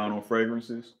certain amount on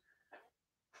fragrances.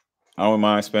 I don't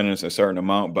mind spending a certain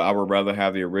amount, but I would rather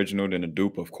have the original than the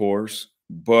dupe, of course.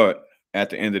 But at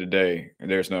the end of the day,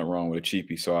 there's nothing wrong with a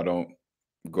cheapie, so I don't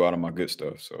go out on my good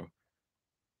stuff. So,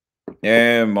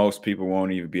 and most people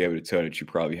won't even be able to tell that you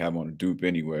probably have on a dupe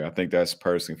anyway. I think that's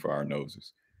personally for our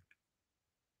noses.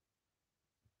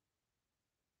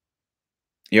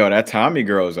 Yo, that Tommy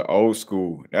girl is a old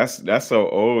school. That's so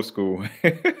old school.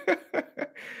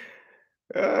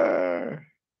 Ah.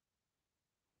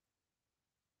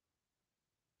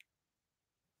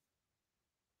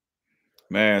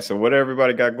 Man, so what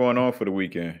everybody got going on for the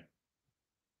weekend?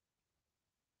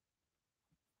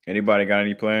 Anybody got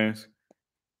any plans?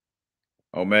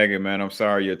 Omega, man, I'm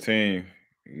sorry your team.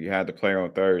 You had to play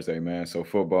on Thursday, man. So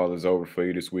football is over for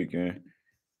you this weekend.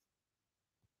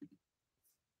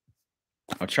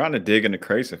 I'm trying to dig in the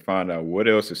crates and find out what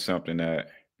else is something that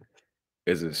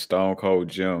is a stone cold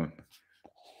gem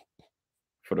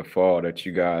for the fall that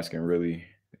you guys can really,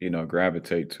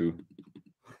 gravitate to.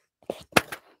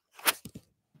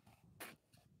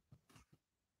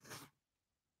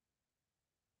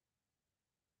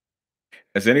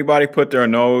 Has anybody put their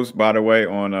nose, by the way,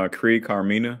 on Creed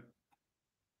Carmina?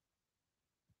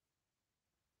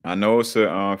 I know it's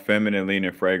a feminine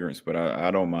leaning fragrance, but I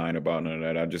don't mind about none of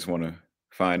that. I just want to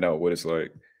find out what it's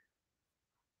like.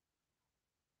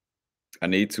 I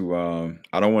need to.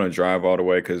 I don't want to drive all the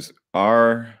way because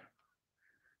our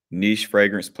niche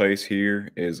fragrance place here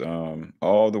is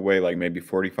all the way like maybe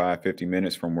 45, 50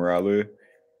 minutes from where I live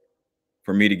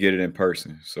for me to get it in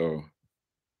person. So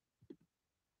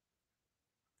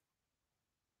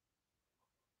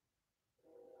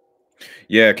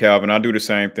yeah, Calvin, I do the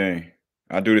same thing.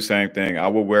 I do the same thing. I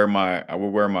will wear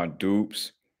my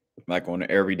dupes like on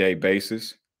an everyday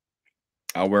basis.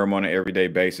 I wear them on an everyday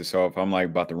basis. So if I'm like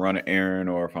about to run an errand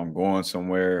or if I'm going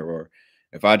somewhere or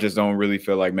if I just don't really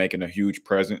feel like making a huge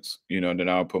presence, then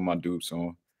I'll put my dupes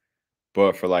on.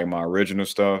 But for like my original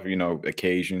stuff,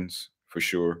 occasions for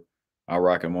sure. I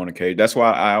rock them on occasion. That's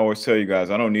why I always tell you guys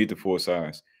I don't need the full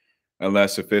size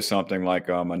unless if it's something like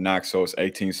a Naxos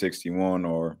 1861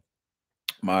 or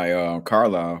my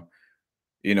Carlisle.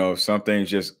 Some things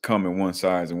just come in one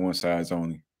size and one size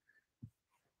only.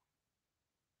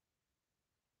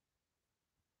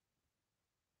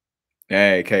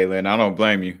 Hey, Caitlin, I don't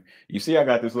blame you. You see, I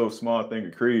got this little small thing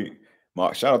of Creed.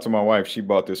 Shout out to my wife. She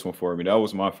bought this one for me. That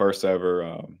was my first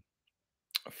ever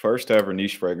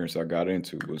niche fragrance I got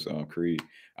into was Creed.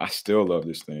 I still love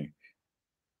this thing.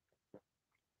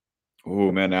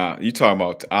 Oh man, now you talking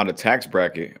about out of tax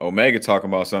bracket. Omega talking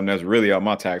about something that's really out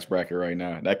my tax bracket right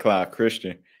now. That Clive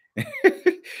Christian.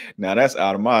 Now that's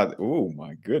out of my. Oh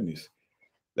my goodness,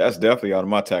 that's definitely out of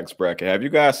my tax bracket. Have you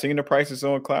guys seen the prices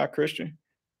on Clive Christian?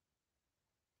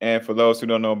 And for those who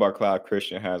don't know about Cloud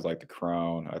Christian, it has like the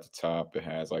crown at the top. It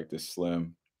has like this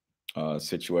slim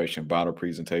situation, bottle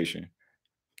presentation.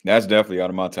 That's definitely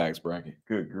out of my tax bracket.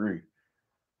 Good grief.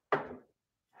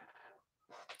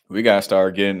 We gotta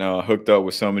start getting hooked up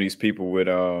with some of these people with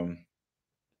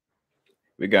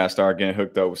we gotta start getting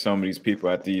hooked up with some of these people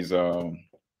at these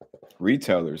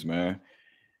retailers, man.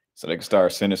 So they can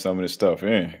start sending some of this stuff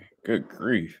in. Good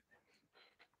grief.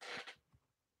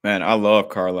 Man, I love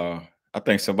Carlisle. I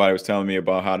think somebody was telling me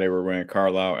about how they were wearing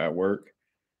Carlisle at work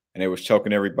and it was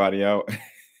choking everybody out.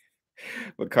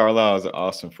 But Carlisle is an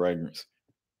awesome fragrance.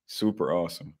 Super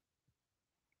awesome.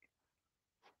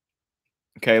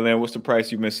 Kaylin, what's the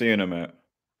price you've been seeing them at?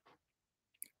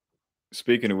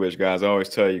 Speaking of which, guys, I always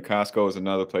tell you, Costco is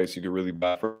another place you can really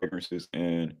buy fragrances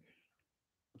and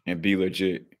be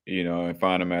legit, and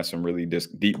find them at some really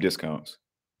deep discounts.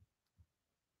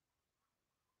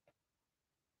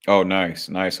 Oh, nice,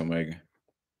 nice, Omega.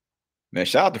 Man,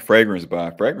 shout out to Fragrance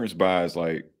Buy. Fragrance Buy is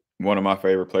like one of my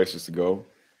favorite places to go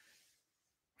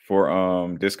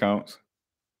for discounts.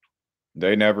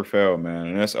 They never fail, man.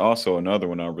 And that's also another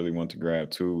one I really want to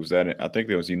grab too. Was that I think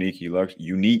there was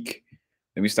unique.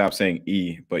 Let me stop saying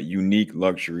E, but unique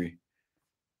luxury.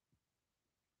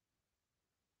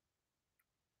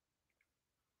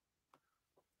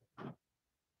 Let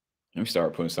me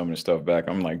start putting some of the stuff back.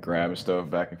 I'm like grabbing stuff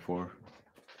back and forth.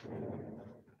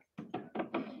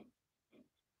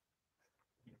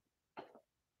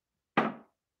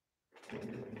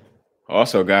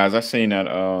 Also, guys, I seen that.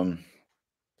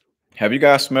 Have you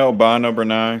guys smelled Bond Number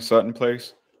 9 Sutton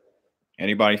Place?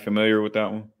 Anybody familiar with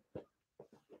that one?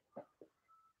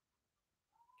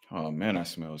 Oh man, that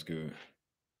smells good.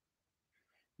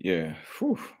 Yeah.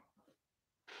 Whew.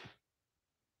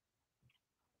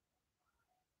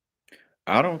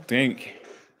 I don't think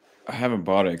I haven't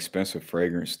bought an expensive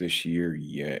fragrance this year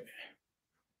yet.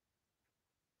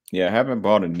 Yeah, I haven't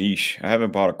bought a niche. I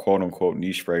haven't bought a quote unquote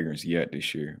niche fragrance yet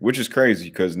this year, which is crazy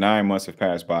because 9 months have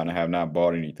passed by and I have not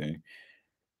bought anything.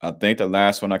 I think the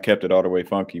last one I kept it all the way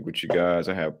funky with you guys.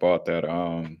 I have bought that.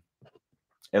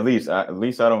 At least I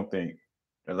don't think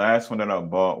the last one that I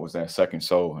bought was that Second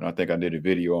Soul, and I think I did a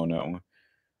video on that one.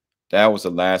 That was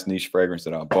the last niche fragrance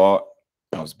that I bought.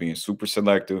 I was being super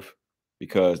selective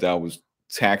because that was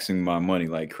taxing my money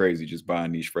like crazy just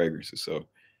buying niche fragrances. So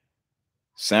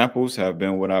samples have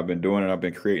been what I've been doing, and I've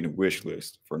been creating a wish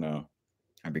list for now.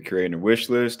 I've been creating a wish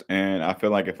list, and I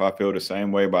feel like if I feel the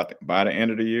same way by the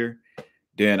end of the year,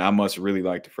 then I must really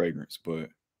like the fragrance. But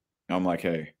I'm like,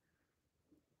 hey,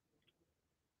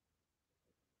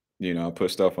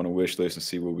 put stuff on the wish list and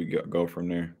see where we go from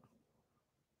there.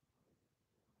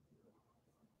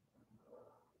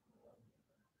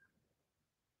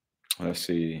 Let's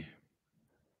see.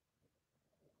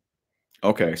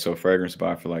 Okay, so fragrance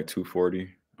buy for like 240.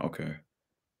 Okay.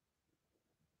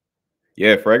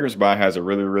 Yeah, Fragrance Buy has a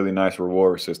really, really nice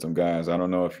reward system, guys. I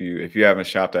don't know if you haven't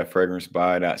shopped at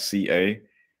fragrancebuy.ca,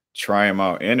 try them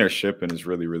out. And their shipping is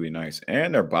really, really nice.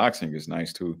 And their boxing is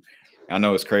nice too. I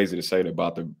know it's crazy to say that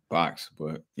about the box,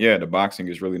 but yeah, the boxing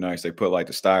is really nice. They put like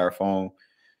the styrofoam.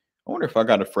 I wonder if I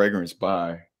got a Fragrance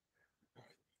Buy.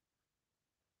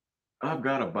 I've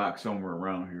got a box somewhere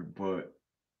around here, but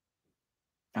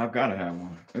I've got to have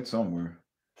one. It's somewhere.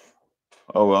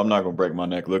 Oh, well, I'm not gonna break my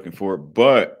neck looking for it,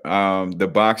 but the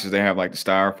boxes they have like the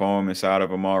styrofoam inside of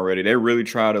them already. They really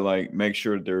try to like make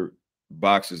sure their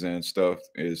boxes and stuff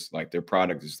is like their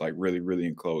product is like really, really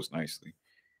enclosed nicely.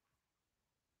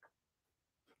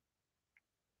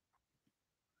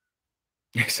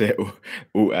 They said,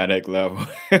 "Ooh, addict level."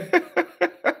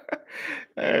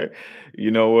 Hey,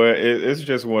 you know what? It's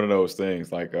just one of those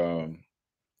things. Like, I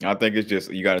think it's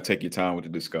just you got to take your time with the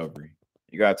discovery.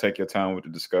 You got to take your time with the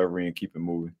discovery and keep it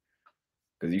moving.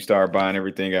 Because you start buying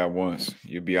everything at once,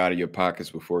 you'll be out of your pockets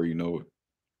before you know it.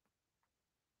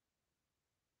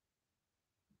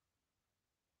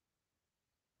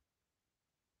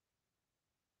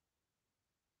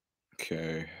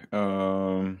 Okay.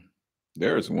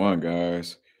 There's one,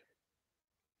 guys.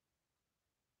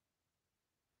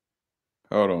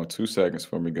 Hold on 2 seconds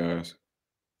for me, guys.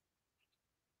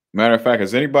 Matter of fact,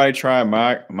 has anybody tried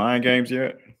my mind games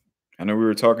yet? I know we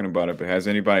were talking about it, but has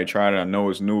anybody tried it? I know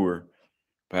it's newer,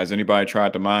 but has anybody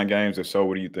tried the mind games? If so,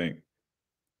 what do you think?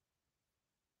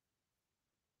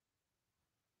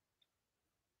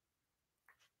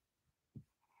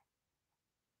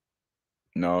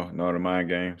 No, no, the mind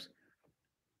games.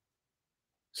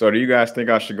 So do you guys think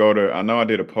I should go to I know I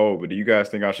did a poll, but do you guys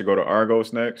think I should go to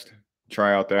Argos next?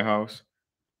 Try out their house?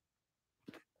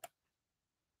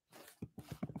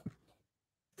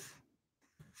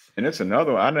 And it's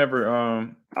another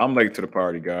one. I'm late to the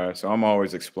party, guys, so I'm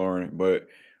always exploring it. But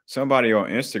somebody on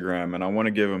Instagram, and I want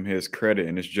to give him his credit,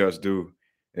 and it's just due.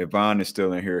 If Vaughn is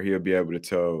still in here, he'll be able to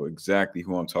tell exactly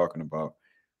who I'm talking about.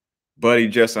 But he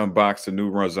just unboxed a new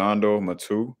Rosando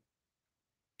Matu.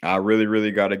 I really,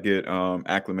 really got to get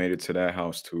acclimated to that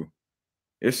house too.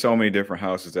 It's so many different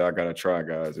houses that I gotta try,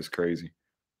 guys. It's crazy.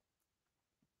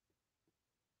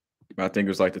 I think it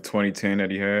was like the 2010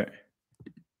 that he had.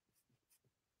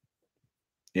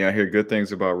 Yeah, I hear good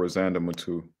things about Rosando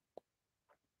Matu.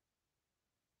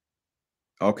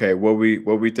 Okay, what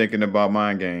we thinking about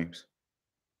mind games?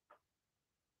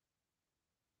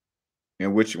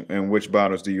 And which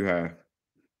bottles do you have?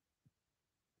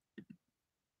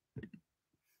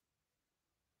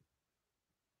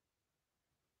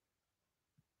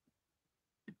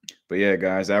 But yeah,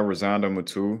 guys, that Rosendo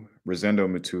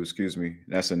Matu, excuse me.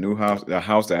 That's a new house, a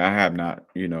house that I have not,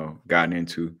 gotten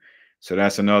into. So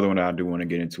that's another one that I do want to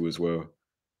get into as well.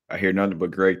 I hear nothing but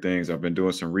great things. I've been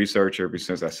doing some research ever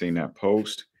since I seen that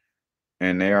post,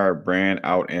 and they are a brand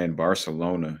out in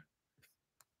Barcelona.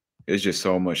 It's just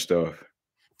so much stuff.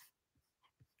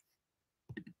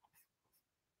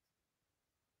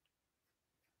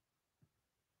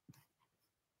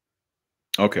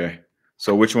 Okay.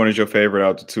 So which one is your favorite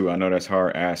out the two? I know that's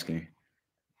hard asking,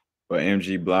 but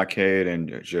MG Blockade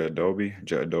and Jadobi,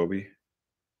 Jadobi.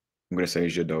 I'm gonna say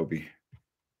Jadobi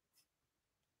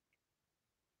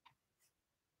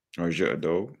or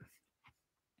Jadobe.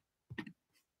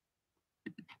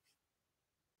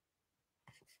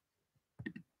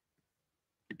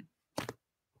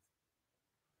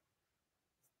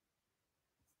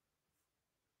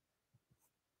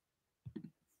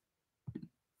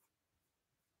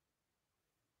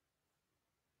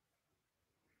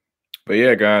 But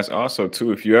yeah, guys, also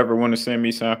too, if you ever want to send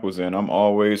me samples in, I'm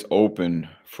always open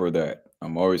for that.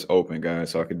 I'm always open,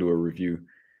 guys, so I can do a review.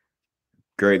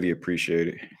 Greatly appreciate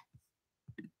it.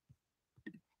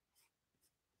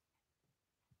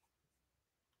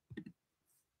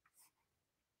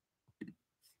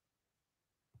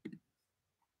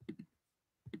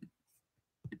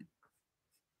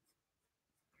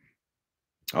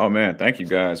 Oh man, thank you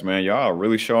guys, man. Y'all are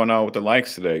really showing out with the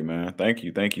likes today, man. Thank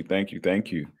you, thank you, thank you,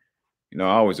 thank you. I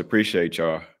always appreciate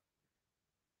y'all.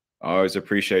 I always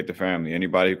appreciate the family.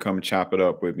 Anybody who come and chop it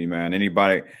up with me, man.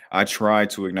 Anybody, I try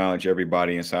to acknowledge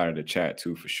everybody inside of the chat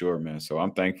too, for sure, man. So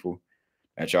I'm thankful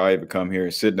that y'all even come here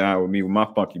and sit down with me with my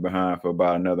funky behind for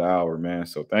about another hour, man.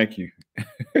 So thank you.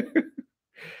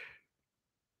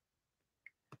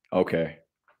 Okay.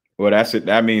 Well, that's it.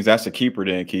 That means that's a keeper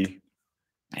then, Key.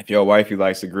 If your wifey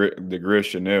likes the grit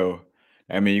Chanel,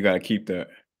 I mean you gotta keep that.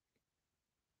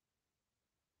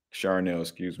 Charnel,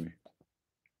 excuse me.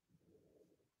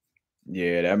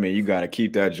 Yeah, that mean you gotta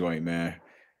keep that joint, man.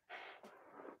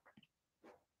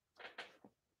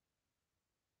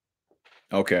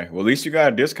 Okay. Well, at least you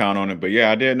got a discount on it. But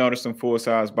yeah, I did notice some full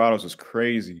size bottles was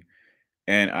crazy.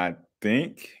 And I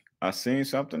think I seen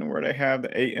something where they have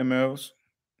the 8 mLs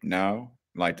now,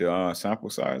 like the sample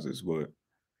sizes, but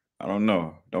I don't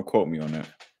know. Don't quote me on that.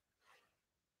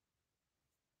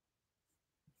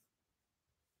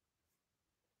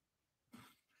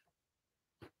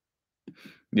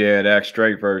 Yeah, that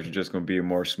straight version just gonna be a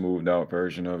more smoothed out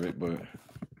version of it. But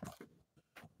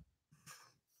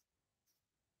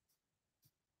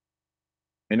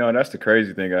that's the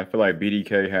crazy thing. I feel like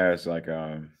BDK has like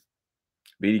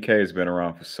BDK has been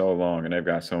around for so long and they've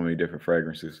got so many different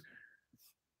fragrances.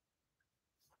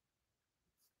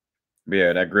 But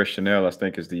yeah, that Gris Chanel, I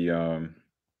think, is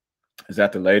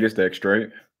that the latest, the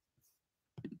straight?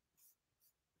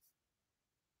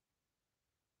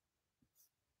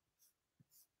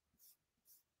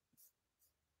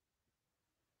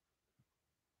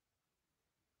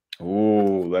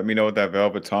 Ooh, let me know what that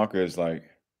Velvet Tonka is like.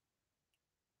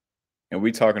 And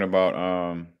we talking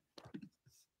about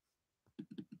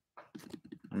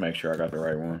make sure I got the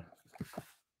right one.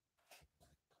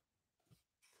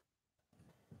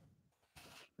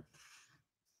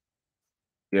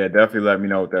 Yeah, definitely let me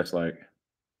know what that's like.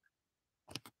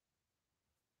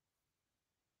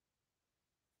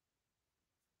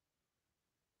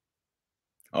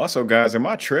 Also, guys, am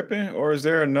I tripping or is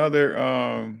there another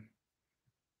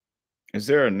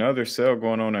sale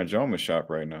going on at Joma Shop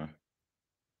right now?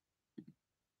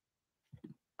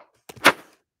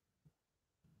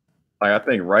 Like I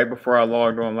think right before I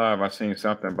logged on live, I seen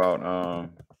something about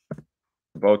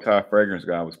bow tie fragrance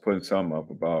guy was putting something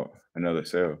up about another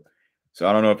sale. So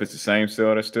I don't know if it's the same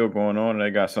sale that's still going on or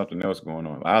they got something else going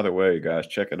on. Either way, guys,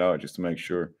 check it out just to make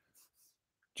sure.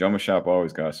 Joma Shop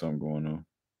always got something going on.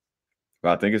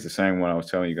 But I think it's the same one I was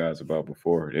telling you guys about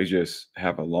before. They just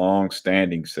have a long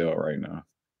standing sale right now.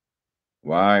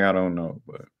 Why? I don't know,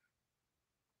 but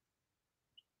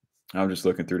I'm just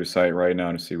looking through the site right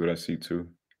now to see what I see too.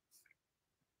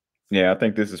 Yeah, I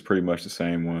think this is pretty much the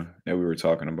same one that we were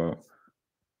talking about.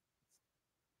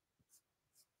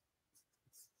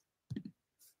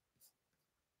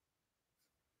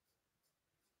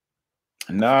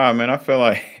 Nah, man, I feel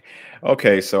like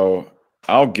okay, so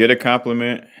I'll get a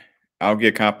compliment. I'll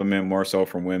get compliment more so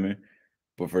from women,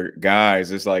 but for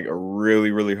guys, it's like a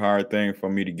really, really hard thing for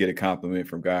me to get a compliment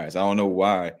from guys. I don't know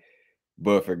why,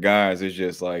 but for guys, it's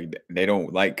just like they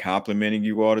don't like complimenting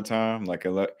you all the time. Like,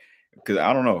 because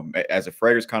I don't know, as a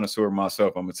fragrance connoisseur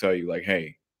myself, I'm gonna tell you, like,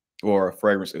 hey, or a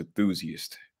fragrance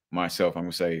enthusiast myself, I'm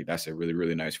gonna say that's a really,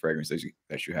 really nice fragrance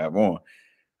that you have on.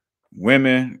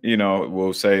 Women,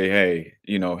 will say, hey,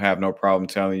 have no problem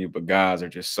telling you, but guys are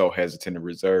just so hesitant and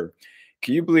reserved.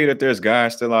 Can you believe that there's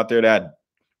guys still out there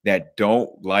that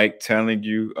don't like telling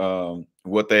you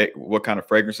what kind of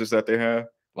fragrances that they have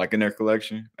like in their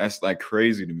collection? That's like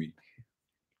crazy to me.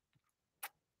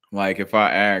 Like if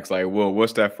I ask, like, well,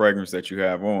 what's that fragrance that you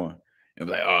have on? And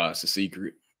be like, oh, it's a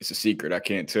secret. It's a secret. I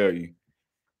can't tell you.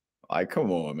 Like,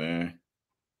 come on, man.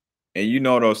 And you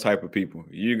know those type of people.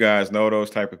 You guys know those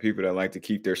type of people that like to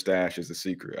keep their stash as a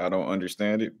secret. I don't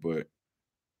understand it, but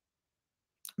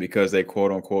because they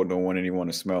quote unquote don't want anyone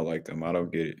to smell like them, I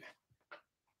don't get it.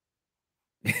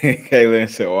 Kaylin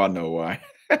said, "Oh, I know why."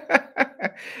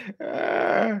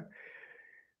 Ah,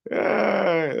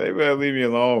 they better leave me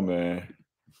alone, man.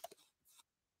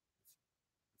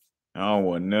 I don't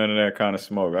want none of that kind of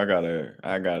smoke. I got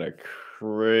a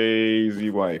crazy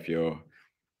wife, yo.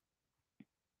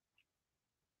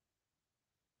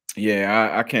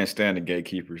 Yeah, I can't stand the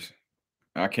gatekeepers.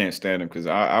 I can't stand them because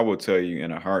I will tell you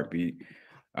in a heartbeat.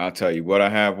 I'll tell you what I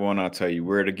have on. I'll tell you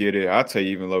where to get it. I'll tell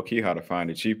you even low key how to find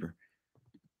it cheaper.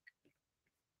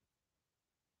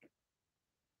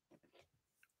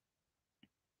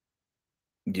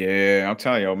 Yeah, I'm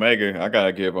telling you, Omega. I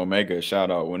gotta give Omega a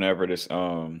shout out whenever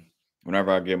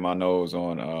I get my nose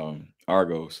on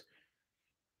Argos.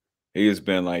 He has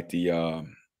been like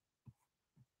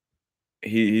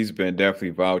he's been definitely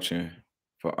vouching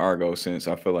for Argos since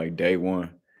I feel like day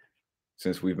one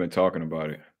since we've been talking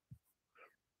about it.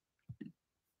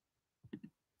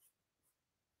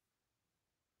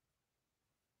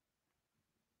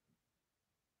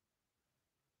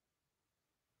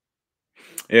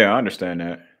 Yeah, I understand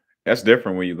that. That's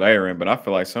different when you layer in, but I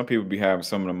feel like some people be having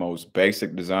some of the most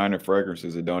basic designer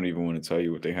fragrances that don't even want to tell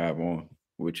you what they have on.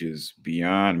 which is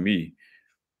beyond me.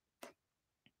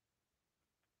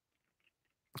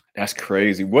 That's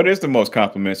crazy. What is the most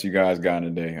compliments you guys got in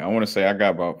a day? I want to say I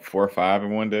got about 4 or 5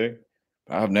 in one day.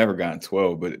 I've never gotten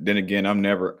 12, but then again, I'm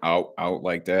never out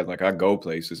like that. Like I go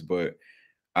places, but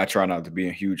I try not to be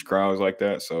in huge crowds like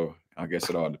that. So I guess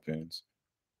it all depends.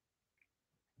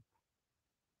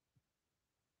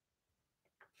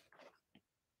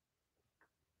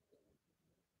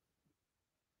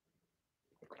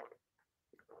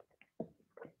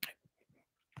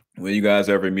 Will you guys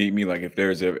ever meet me? Like if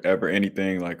there's ever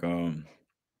anything like a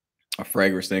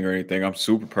fragrance thing or anything, I'm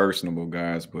super personable,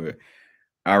 guys, but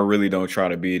I really don't try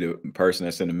to be the person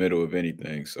that's in the middle of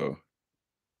anything. So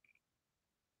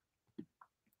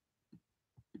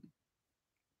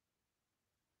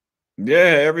yeah,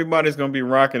 everybody's gonna be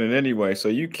rocking it anyway. So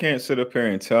you can't sit up here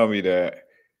and tell me that.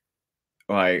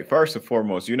 Like, first and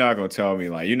foremost, you're not gonna tell me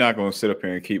like you're not gonna sit up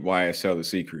here and keep YSL a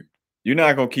secret. You're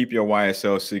not gonna keep your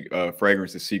YSL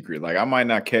fragrance a secret. Like, I might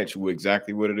not catch you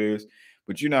exactly what it is,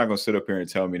 but you're not gonna sit up here and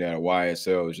tell me that a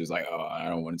YSL is just like, oh, I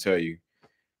don't want to tell you.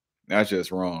 That's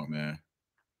just wrong, man.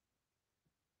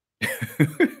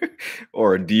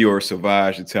 Or a Dior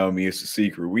Sauvage to tell me it's a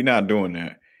secret. We're not doing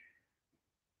that.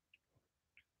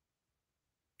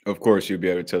 Of course, you'll be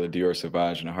able to tell a Dior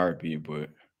Sauvage in a heartbeat, but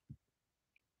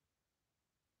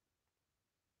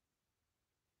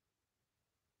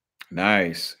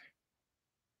nice.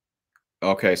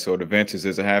 Okay, so the Ventus,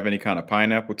 does it have any kind of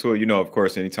pineapple to it? You know, of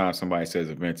course, anytime somebody says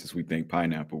a Ventus, we think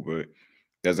pineapple, but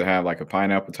does it have like a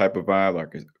pineapple type of vibe,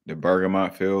 like the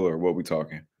bergamot feel, or what we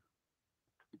talking?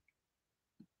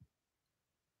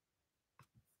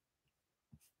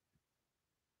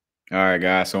 All right,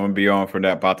 guys. So I'm gonna be on for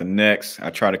that about the next. I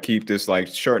try to keep this like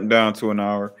shortened down to an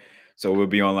hour. So we'll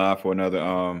be on live for another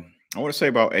I want to say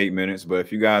about 8 minutes. But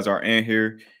if you guys are in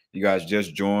here, you guys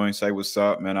just join, say what's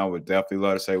up, man. I would definitely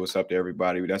love to say what's up to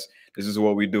everybody. This is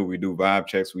what we do. We do vibe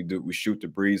checks, we shoot the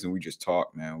breeze and we just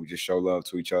talk, man. We just show love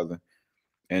to each other.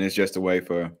 And it's just a way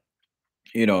for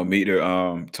me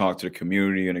to talk to the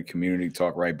community and the community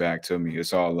talk right back to me.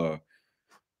 It's all love.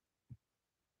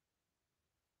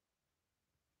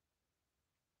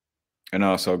 And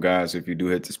also, guys, if you do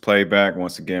hit this playback,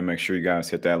 once again, make sure you guys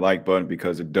hit that like button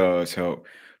because it does help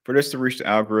for this to reach the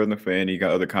algorithm for any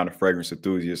other kind of fragrance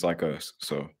enthusiasts like us.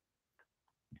 So,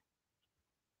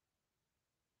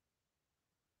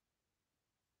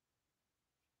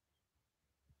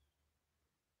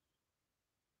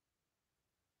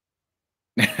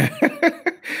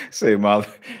 say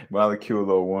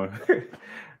molecule one.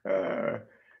 uh,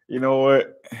 you know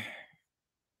what?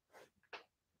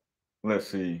 Let's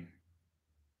see.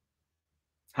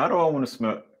 How do I want to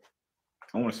smell?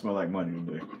 I want to smell like money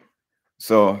today.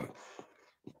 So,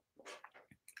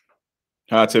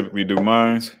 how I typically do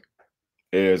mines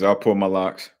is I'll pull my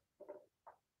locks.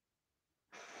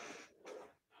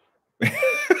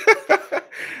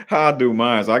 How I do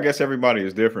mines. I guess everybody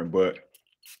is different, but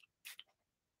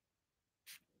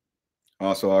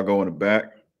also I'll go in the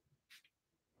back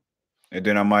and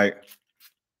then I might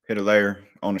hit a layer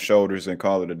on the shoulders and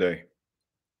call it a day.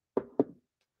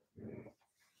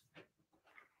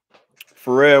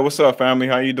 Pharrell, what's up, family?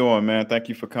 How you doing, man? Thank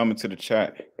you for coming to the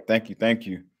chat. Thank you, thank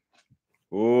you.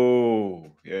 Oh,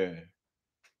 yeah.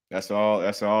 That's all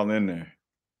in there.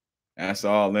 That's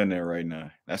all in there right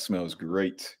now. That smells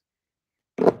great.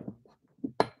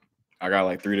 I got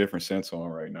like 3 different scents on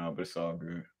right now, but it's all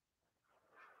good.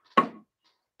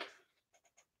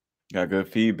 Got good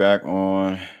feedback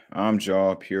on I'm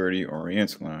Jaw, Purity,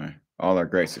 Oriental Line. All are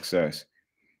great success.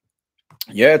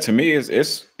 Yeah, to me,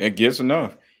 it gives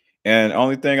enough. And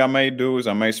only thing I may do is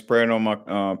I may spray it on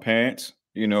my pants,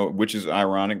 which is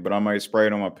ironic, but I might spray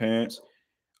it on my pants,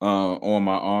 on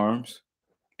my arms,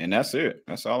 and that's it.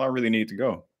 That's all I really need to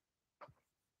go.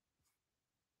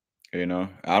 I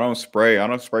don't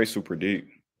spray super deep,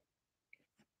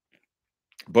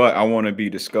 but I want to be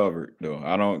discovered though.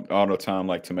 I don't all the time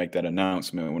like to make that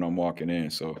announcement when I'm walking in.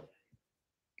 So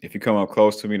if you come up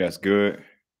close to me, that's good,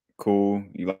 cool.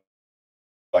 You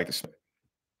like to.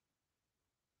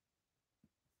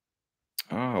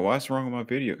 Oh, what's wrong with my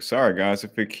video? Sorry, guys,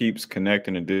 if it keeps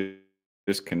connecting and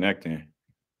disconnecting.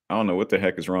 I don't know what the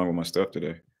heck is wrong with my stuff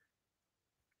today.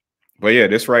 But yeah,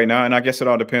 this right now, and I guess it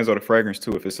all depends on the fragrance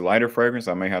too. If it's a lighter fragrance,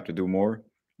 I may have to do more.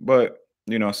 But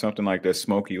something like that,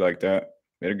 smoky like that,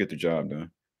 it'll get the job done.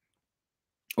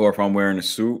 Or if I'm wearing a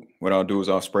suit, what I'll do is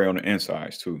I'll spray on the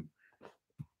insides too.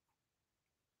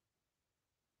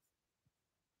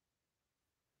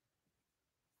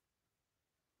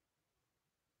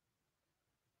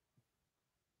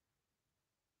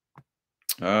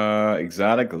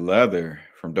 Exotic leather.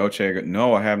 From Dolce.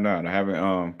 No, I have not. I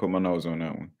haven't put my nose on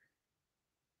that one.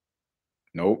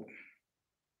 Nope.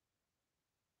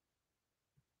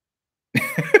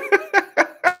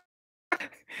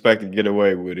 Expect to get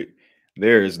away with it.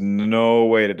 There is no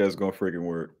way that that's gonna freaking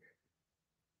work.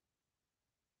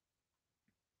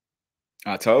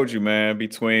 I told you, man.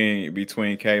 Between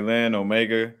Kaylin,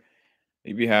 Omega,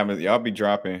 y'all be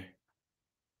dropping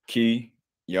key.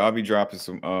 Y'all be dropping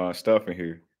some stuff in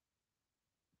here.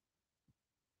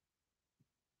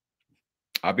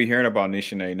 I be hearing about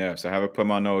Nishan A Neffs. I haven't put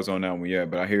my nose on that one yet,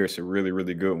 but I hear it's a really,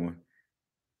 really good one.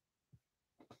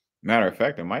 Matter of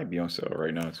fact, it might be on sale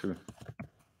right now too.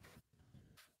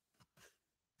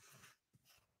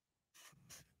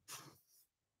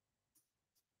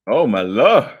 Oh my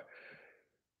lord.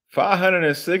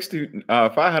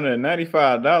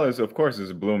 595 of course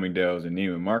is Bloomingdale's and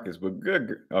Neiman Marcus, but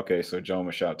okay, so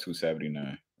Joma Shop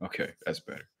 279. Okay, that's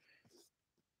better.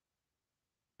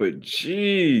 But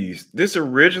geez, this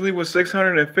originally was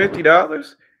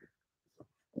 $650.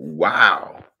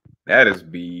 Wow, that is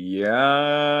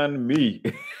beyond me.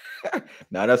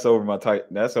 Now that's over my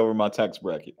tax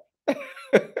bracket.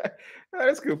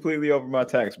 That's completely over my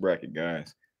tax bracket,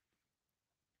 guys.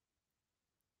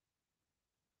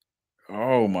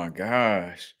 Oh my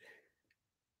gosh.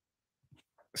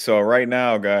 So right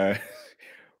now, guys,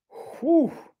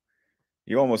 whew,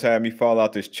 you almost had me fall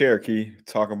out this chair, Key.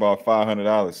 Talking about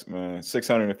 $500, man.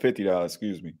 $650,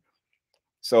 excuse me.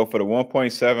 So for the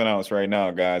 1.7 ounce right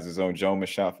now, guys, is on Joma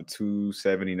Shop for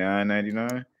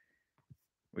 $279.99,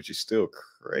 which is still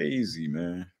crazy,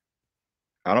 man.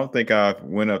 I don't think I've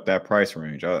went up that price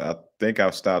range. I think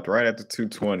I've stopped right at the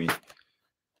 220,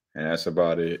 and that's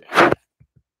about it.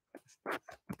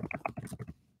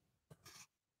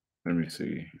 Let me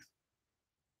see.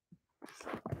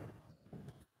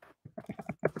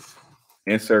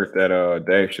 Insert that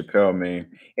Dave Chappelle meme.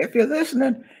 If you're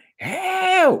listening,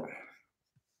 help.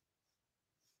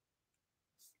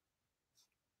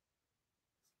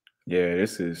 Yeah,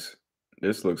 this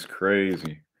looks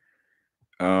crazy.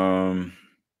 Um,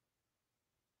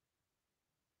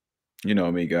 you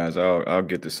know me, guys. I'll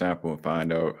get the sample and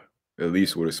find out at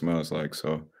least what it smells like.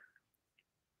 So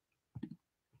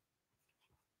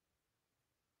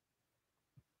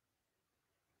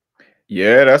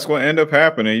yeah, that's what end up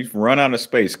happening. You run out of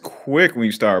space quick when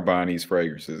you start buying these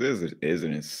fragrances. Is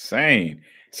it insane?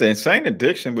 It's an insane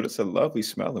addiction, but it's a lovely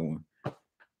smelling one.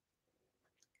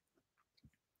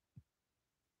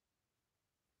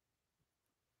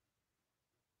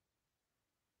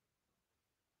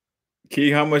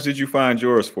 Key, how much did you find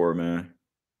yours for, man?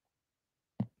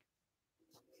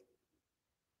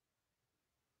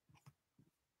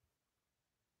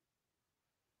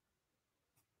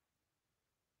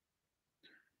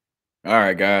 All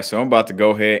right, guys. So I'm about to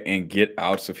go ahead and get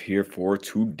out of here for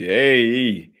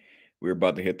today. We're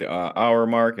about to hit the hour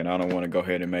mark, and I don't want to go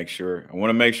ahead and make sure. I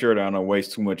want to make sure that I don't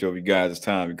waste too much of you guys'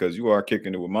 time because you are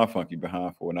kicking it with my funky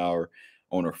behind for an hour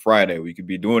on a Friday. We could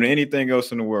be doing anything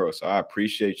else in the world. So I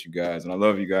appreciate you guys, and I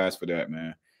love you guys for that,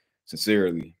 man.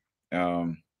 Sincerely.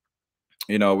 Um,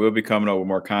 we'll be coming up with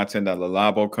more content. That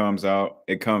Lalabo comes out.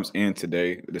 It comes in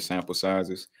today. The sample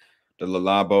sizes. The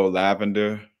Lalabo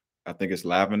lavender. I think it's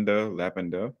lavender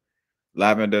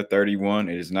 31.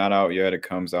 It is not out yet. It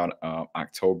comes out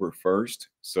October 1st.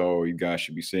 So you guys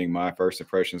should be seeing my first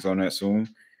impressions on that soon.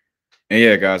 And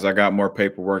yeah, guys, I got more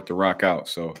paperwork to rock out.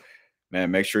 So,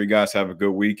 man, make sure you guys have a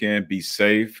good weekend. Be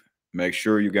safe. Make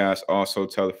sure you guys also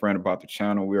tell a friend about the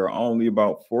channel. We are only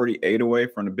about 48 away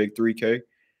from the big 3K.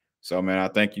 So, man, I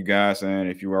thank you guys.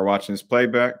 And if you are watching this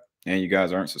playback and you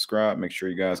guys aren't subscribed, make sure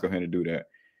you guys go ahead and do that.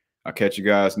 I'll catch you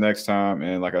guys next time.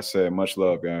 And like I said, much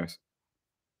love, guys.